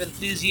some sort of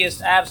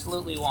enthusiast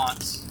absolutely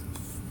wants.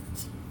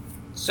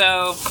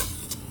 So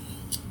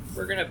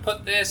we're gonna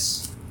put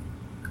this,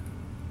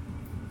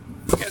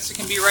 I guess it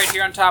can be right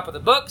here on top of the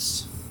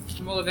books.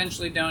 And we'll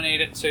eventually donate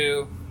it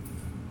to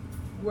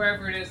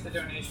wherever it is the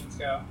donations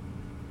go.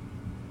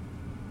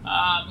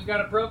 We got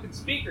a broken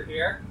speaker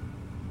here.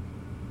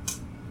 It's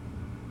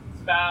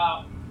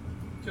about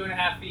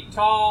 2.5 feet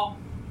tall,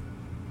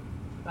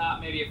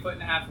 about maybe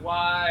 1.5 feet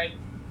wide,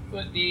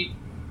 foot deep.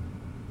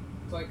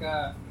 It's like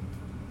a,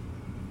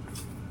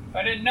 if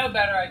I didn't know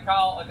better, I'd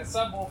call it like a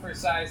subwoofer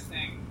size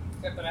thing.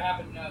 Except that I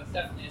happen to know it's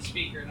definitely a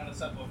speaker, not a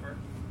subwoofer.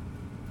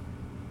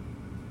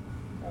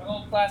 Got a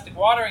little plastic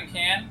watering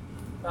can.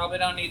 Probably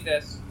don't need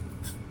this.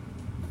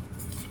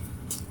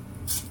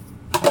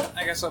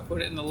 I guess I'll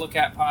put it in the look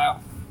at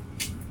pile.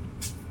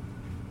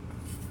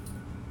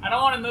 I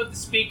don't want to move the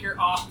speaker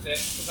off of it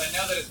because I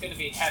know that it's going to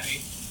be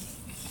heavy.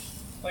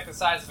 It's like the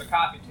size of a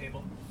coffee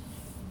table.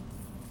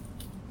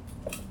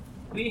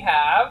 We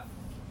have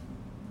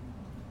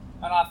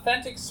an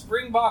authentic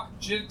Springbok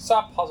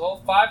jigsaw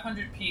puzzle,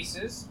 500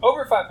 pieces,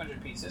 over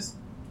 500 pieces.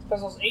 This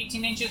puzzle's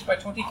 18 inches by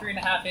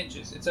 23.5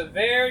 inches. It's a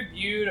very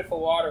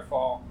beautiful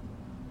waterfall.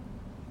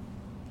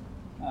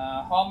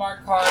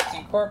 Hallmark cards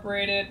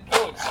incorporated.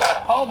 Oh, it's got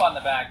a poem on the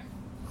back.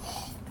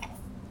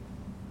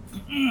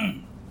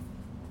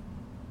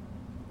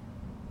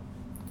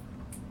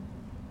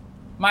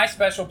 My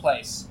special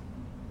place.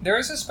 There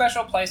is a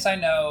special place I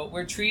know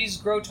where trees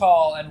grow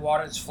tall and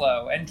waters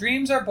flow, and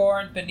dreams are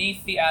born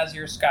beneath the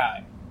azure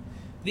sky.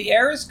 The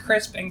air is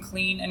crisp and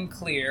clean and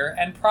clear,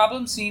 and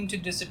problems seem to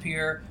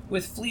disappear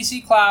with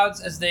fleecy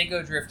clouds as they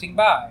go drifting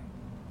by.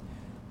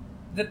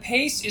 The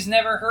pace is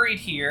never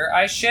hurried here.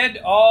 I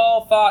shed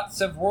all thoughts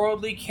of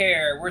worldly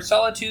care, where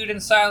solitude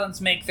and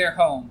silence make their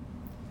home.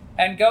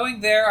 And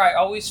going there, I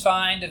always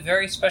find a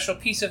very special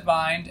peace of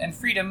mind and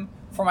freedom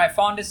for my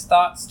fondest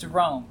thoughts to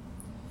roam.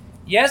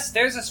 Yes,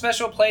 there's a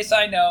special place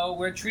I know,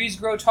 where trees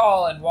grow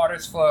tall and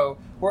waters flow,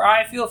 where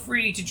I feel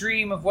free to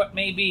dream of what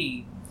may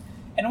be.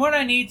 And when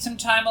I need some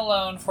time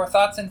alone for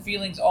thoughts and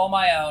feelings all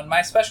my own,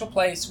 my special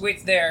place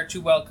waits there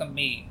to welcome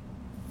me.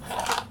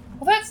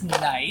 Well, that's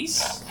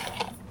nice.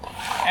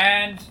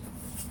 And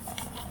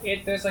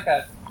there's like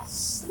a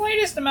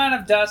slightest amount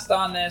of dust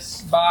on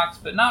this box,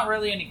 but not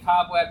really any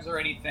cobwebs or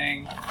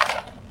anything.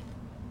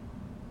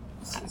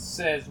 This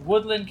says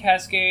Woodland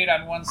Cascade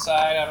on one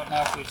side. I don't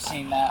know if we've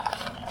seen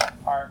that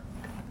part.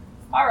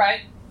 All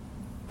right.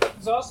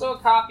 There's also a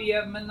copy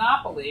of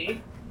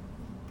Monopoly,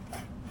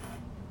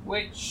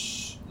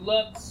 which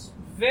looks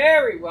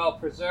very well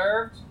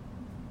preserved.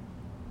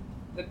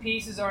 The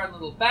pieces are in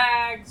little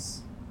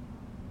bags.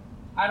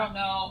 I don't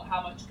know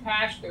how much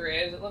cash there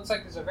is. It looks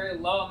like there's a very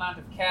low amount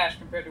of cash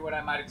compared to what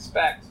I might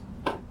expect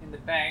in the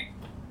bank.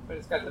 But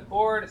it's got the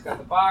board, it's got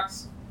the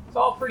box. It's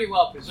all pretty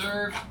well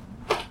preserved.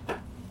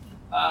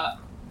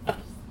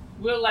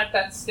 We'll let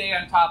that stay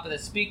on top of the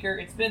speaker.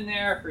 It's been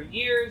there for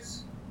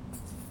years.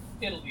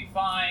 It'll be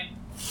fine.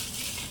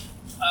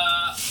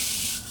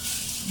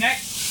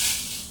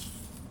 Next,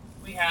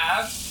 we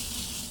have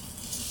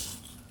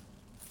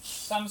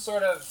some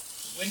sort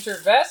of winter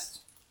vest.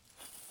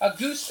 A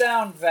goose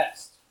down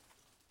vest.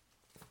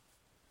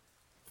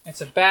 It's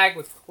a bag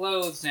with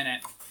clothes in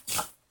it.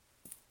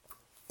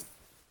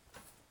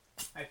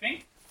 I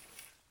think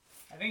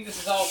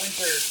this is all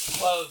winter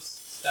clothes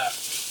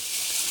stuff.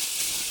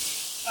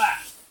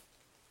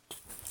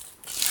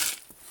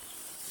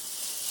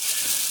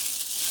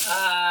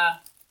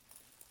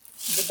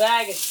 The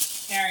bag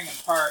is tearing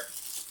apart.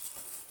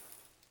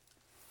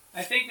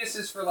 I think this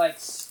is for like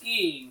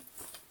skiing.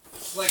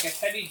 It's like a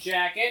heavy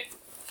jacket.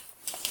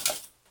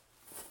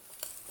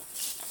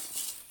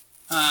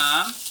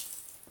 I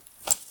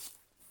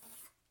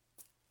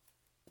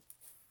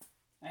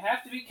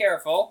have to be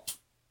careful.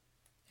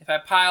 If I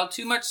pile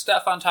too much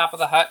stuff on top of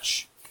the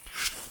hutch,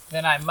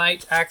 then I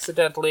might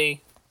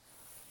accidentally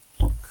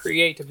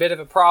create a bit of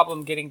a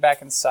problem getting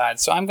back inside.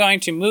 So I'm going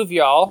to move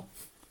y'all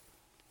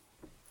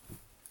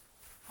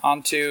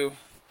onto...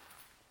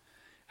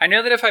 I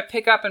know that if I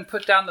pick up and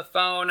put down the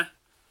phone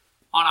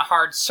on a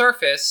hard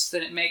surface,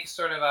 then it makes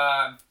sort of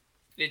a...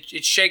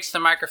 It shakes the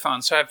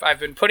microphone. So I've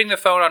been putting the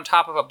phone on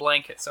top of a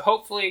blanket. So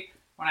hopefully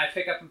when I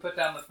pick up and put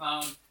down the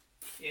phone,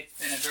 it's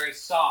been a very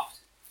soft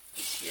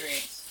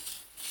experience.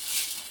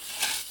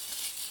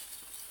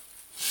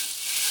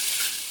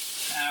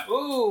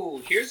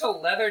 Ooh, here's a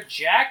leather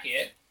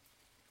jacket.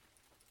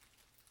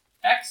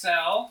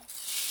 XL.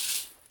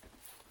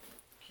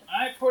 Can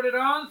I put it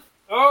on?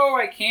 Oh,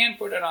 I can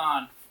put it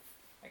on.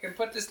 I can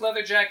put this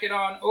leather jacket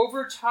on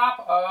over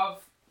top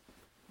of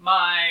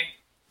my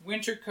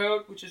winter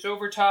coat, which is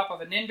over top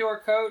of an indoor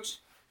coat,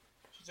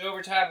 which is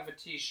over top of a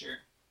t-shirt.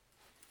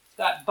 It's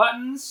got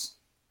buttons.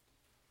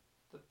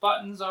 The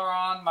buttons are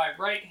on my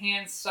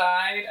right-hand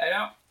side.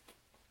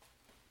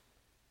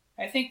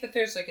 I think that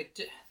there's like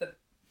the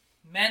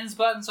men's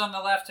buttons on the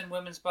left and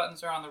women's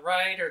buttons are on the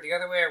right, or the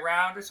other way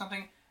around or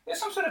something. There's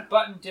some sort of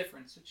button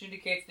difference, which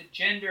indicates the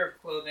gender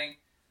of clothing,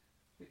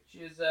 which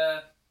is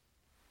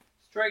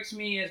strikes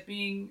me as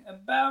being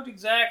about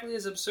exactly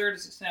as absurd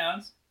as it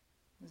sounds.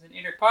 There's an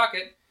inner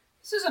pocket.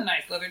 This is a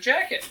nice leather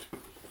jacket.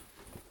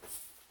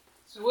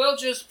 So we'll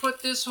just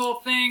put this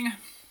whole thing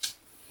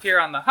here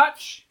on the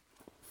hutch.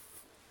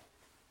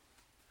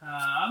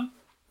 And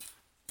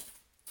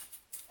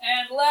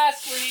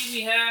lastly,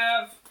 we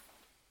have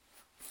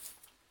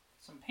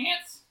some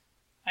pants,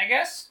 I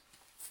guess.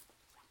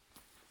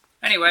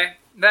 Anyway,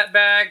 that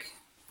bag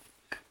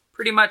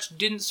pretty much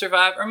didn't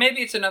survive, or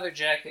maybe it's another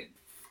jacket.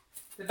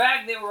 The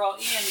bag they were all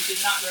in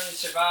did not really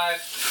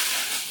survive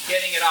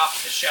getting it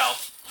off the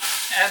shelf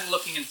and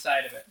looking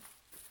inside of it.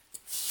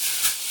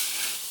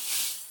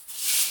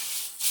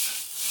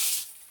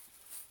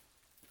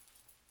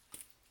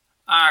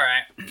 All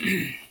right.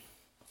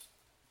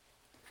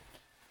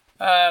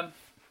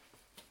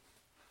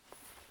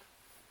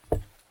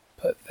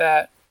 Put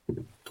that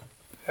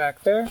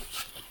back there.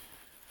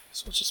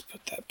 So we'll just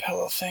put that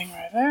pillow thing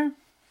right there.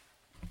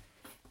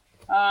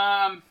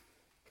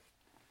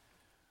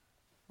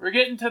 We're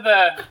getting to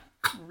the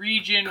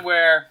region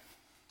where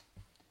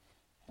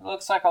it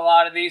looks like a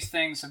lot of these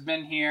things have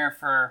been here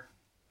for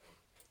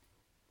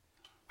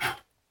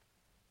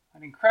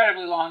an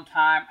incredibly long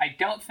time. I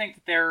don't think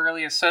that they're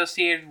really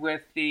associated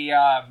with the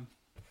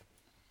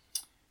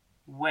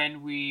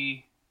when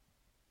we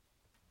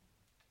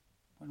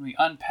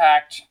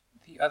unpacked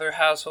the other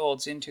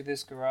households into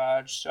this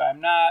garage, so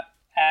I'm not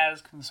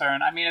as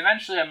concerned. I mean,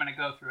 eventually I'm going to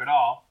go through it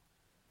all.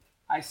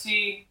 I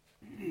see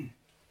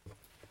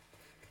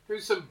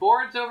there's some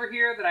boards over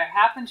here that I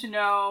happen to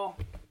know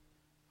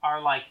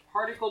are like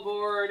particle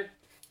board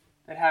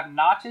that have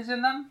notches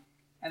in them,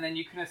 and then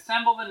you can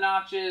assemble the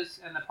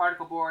notches and the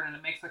particle board and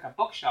it makes like a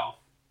bookshelf.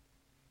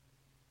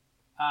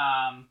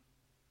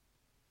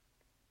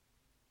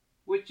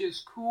 Which is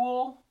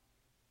cool,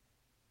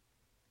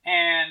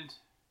 and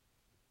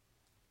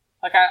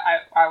like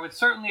I would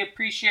certainly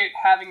appreciate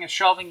having a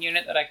shelving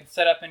unit that I could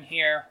set up in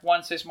here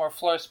once there's more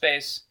floor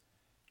space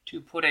to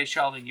put a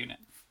shelving unit.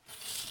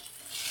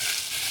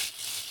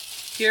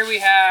 Here we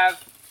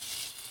have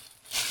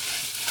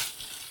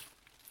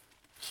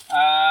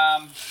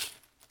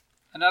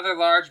another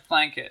large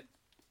blanket.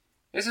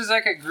 This is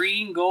like a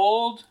green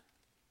gold,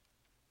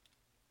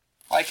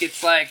 like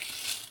it's like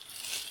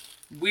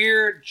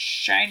weird,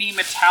 shiny,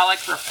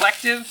 metallic,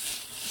 reflective.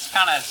 It's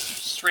kind of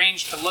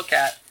strange to look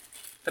at.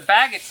 The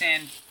bag it's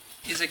in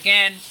is,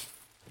 again,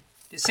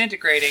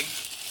 disintegrating.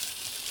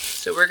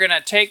 So we're going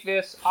to take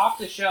this off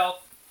the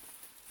shelf,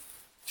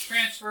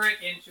 transfer it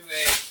into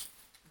a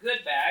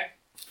good bag,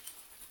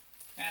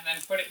 and then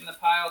put it in the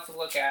pile to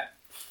look at.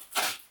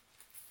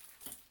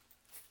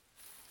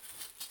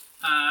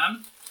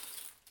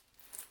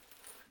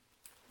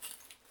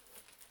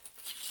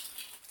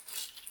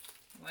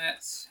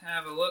 Let's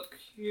have a look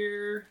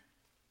here.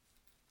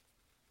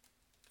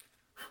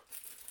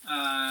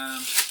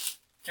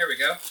 Here we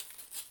go.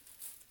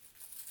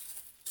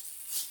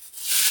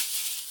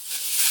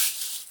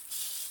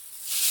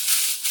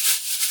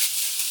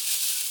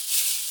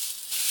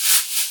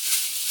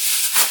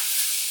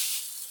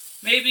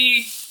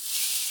 Maybe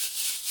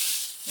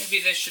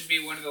this should be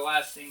one of the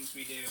last things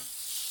we do.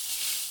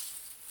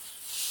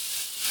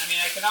 I mean,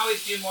 I can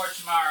always do more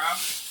tomorrow,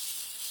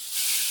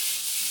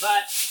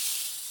 but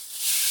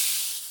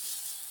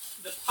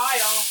the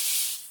pile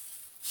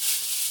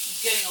is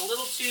getting a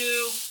little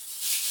too,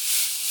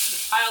 the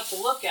pile to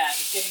look at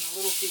is getting a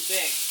little too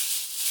big.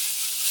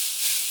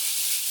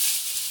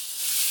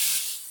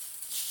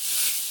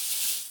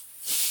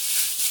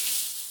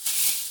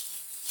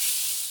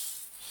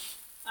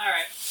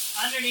 Alright,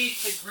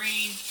 underneath the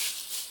green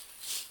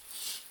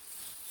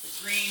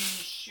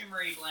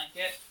shimmery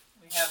blanket,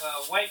 we have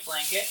a white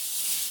blanket.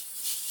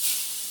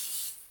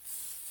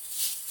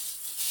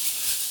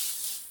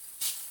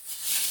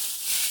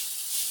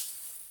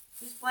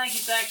 This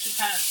blanket's actually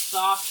kind of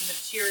soft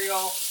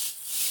material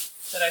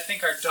that I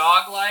think our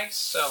dog likes,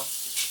 so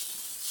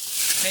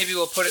maybe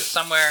we'll put it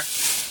somewhere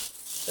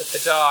that the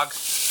dog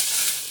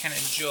can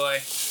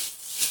enjoy.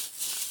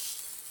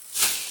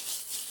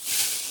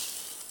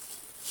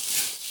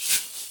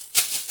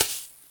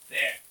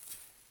 There.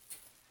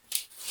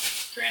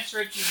 Transfer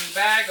it to a new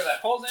bag without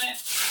holes in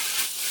it.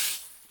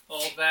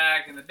 Old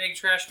bag and the big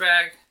trash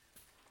bag.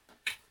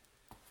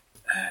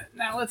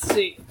 Now let's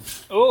see.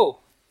 Oh!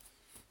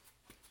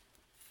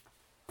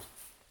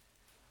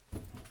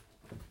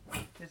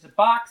 There's a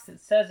box that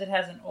says it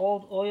has an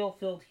old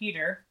oil-filled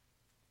heater.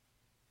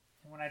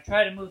 And when I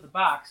try to move the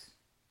box,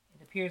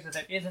 it appears that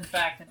there is in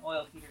fact an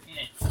oil heater in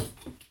it.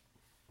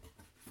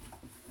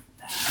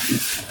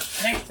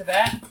 Next to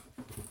that,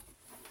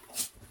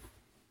 it's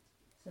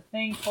a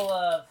thing full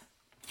of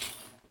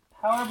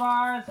power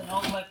bars and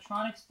all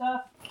electronic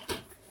stuff.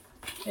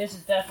 This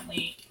is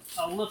definitely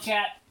a look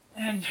at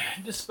and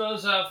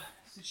dispose of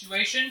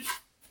situation.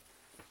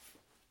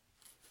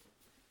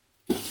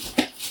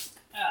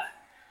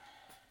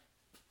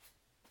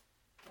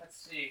 Let's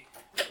see.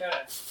 I've got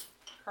a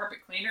carpet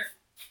cleaner,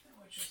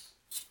 which is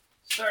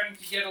starting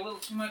to get a little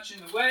too much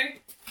in the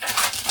way.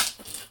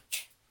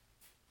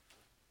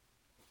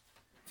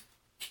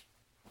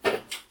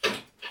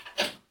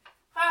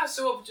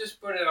 So we'll just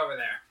put it over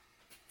there.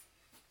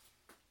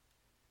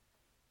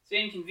 It's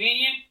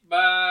inconvenient,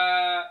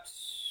 but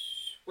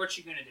what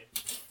you gonna do?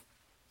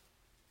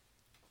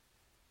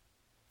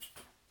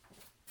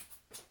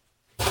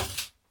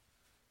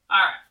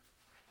 Alright.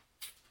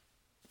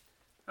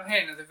 Oh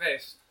hey, another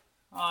vase.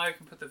 Oh, I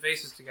can put the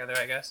vases together,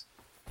 I guess.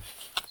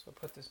 So we'll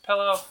put this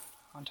pillow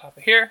on top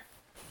of here.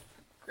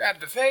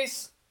 Grab the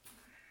vase.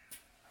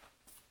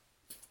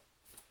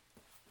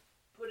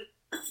 Put it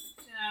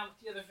down with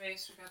the other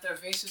vase. We got their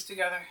vases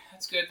together.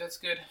 That's good, that's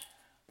good.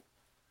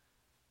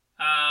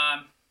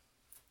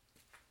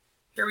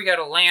 Here we got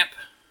a lamp.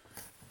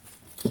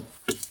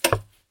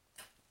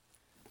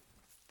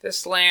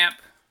 This lamp,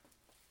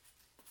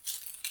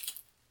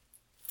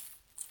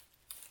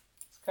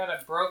 it's got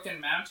a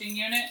broken mounting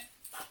unit.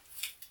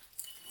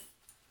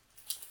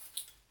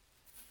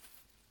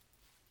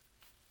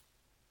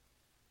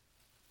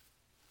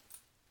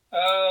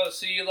 Oh,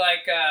 so you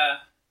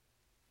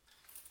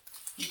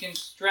you can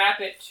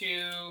strap it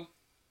to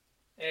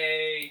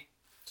a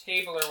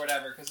table or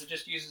whatever, because it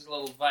just uses a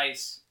little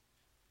vise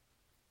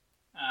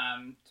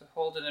to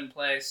hold it in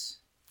place.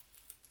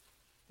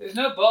 There's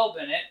no bulb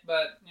in it,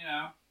 but, you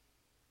know,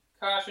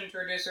 caution to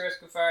reduce the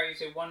risk of fire,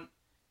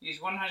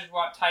 use 100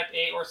 watt type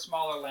A or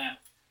smaller lamp.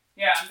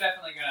 Yeah, I'm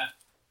definitely going to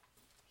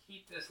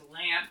keep this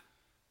lamp.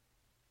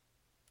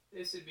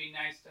 This would be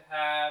nice to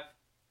have.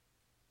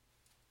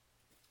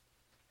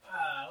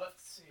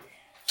 Let's see.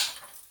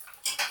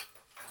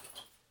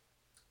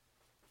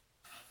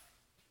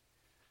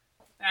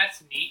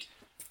 That's neat.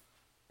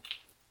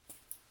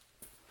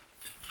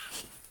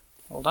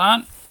 Hold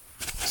on.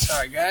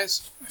 Sorry,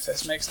 guys, if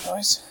this makes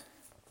noise.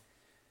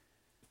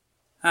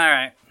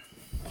 Alright.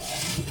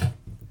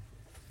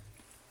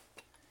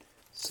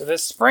 So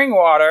this spring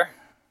water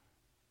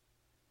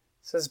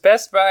says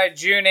Best Buy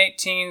June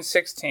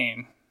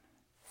 1816.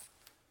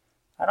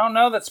 I don't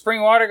know that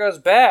spring water goes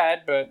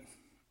bad, but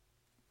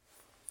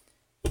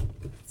it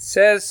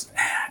says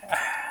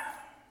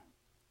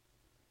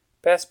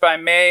Best Buy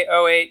May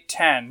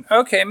 0810.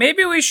 Okay,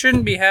 maybe we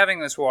shouldn't be having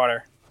this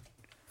water.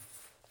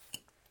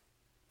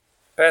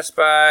 Best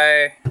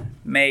Buy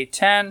May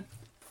 10.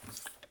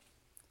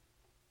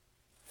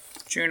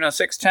 June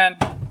 0610.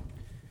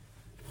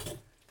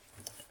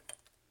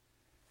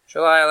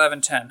 July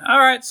 1110.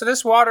 Alright, so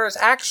this water is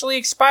actually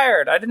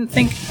expired. I didn't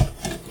think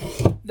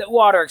that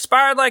water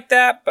expired like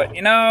that, but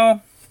you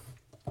know,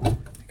 I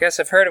guess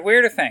I've heard of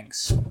weirder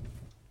things.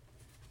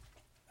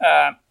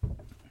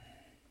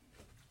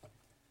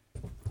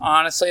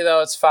 Honestly,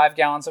 though, it's 5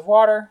 gallons of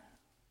water.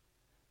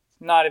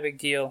 Not a big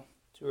deal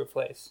to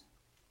replace.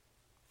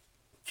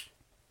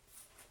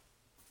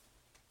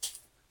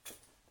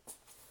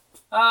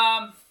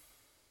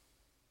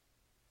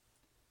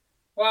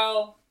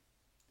 Well,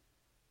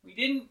 we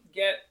didn't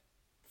get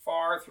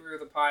far through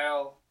the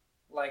pile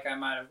like I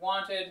might have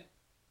wanted.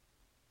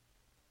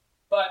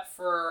 But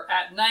for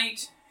at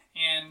night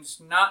and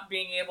not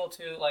being able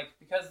to, like,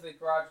 because the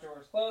garage door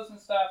is closed and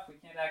stuff, we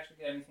can't actually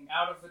get anything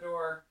out of the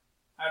door,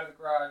 out of the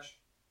garage.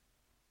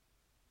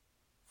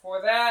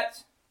 For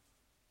that,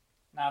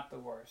 not the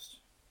worst.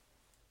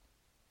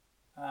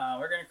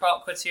 We're going to call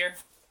it quits here.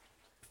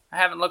 I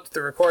haven't looked at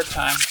the record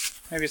time.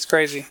 Maybe it's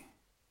crazy.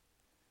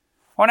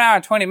 1 hour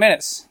and 20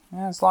 minutes.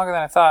 Yeah, it's longer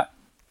than I thought.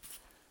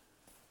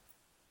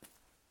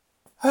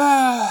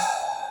 I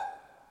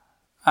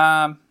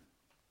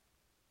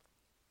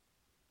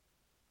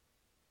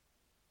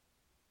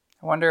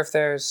wonder if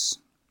there's...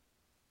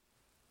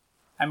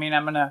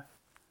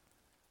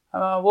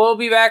 we'll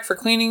be back for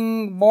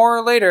cleaning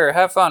more later.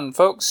 Have fun,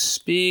 folks.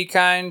 Be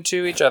kind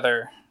to each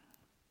other.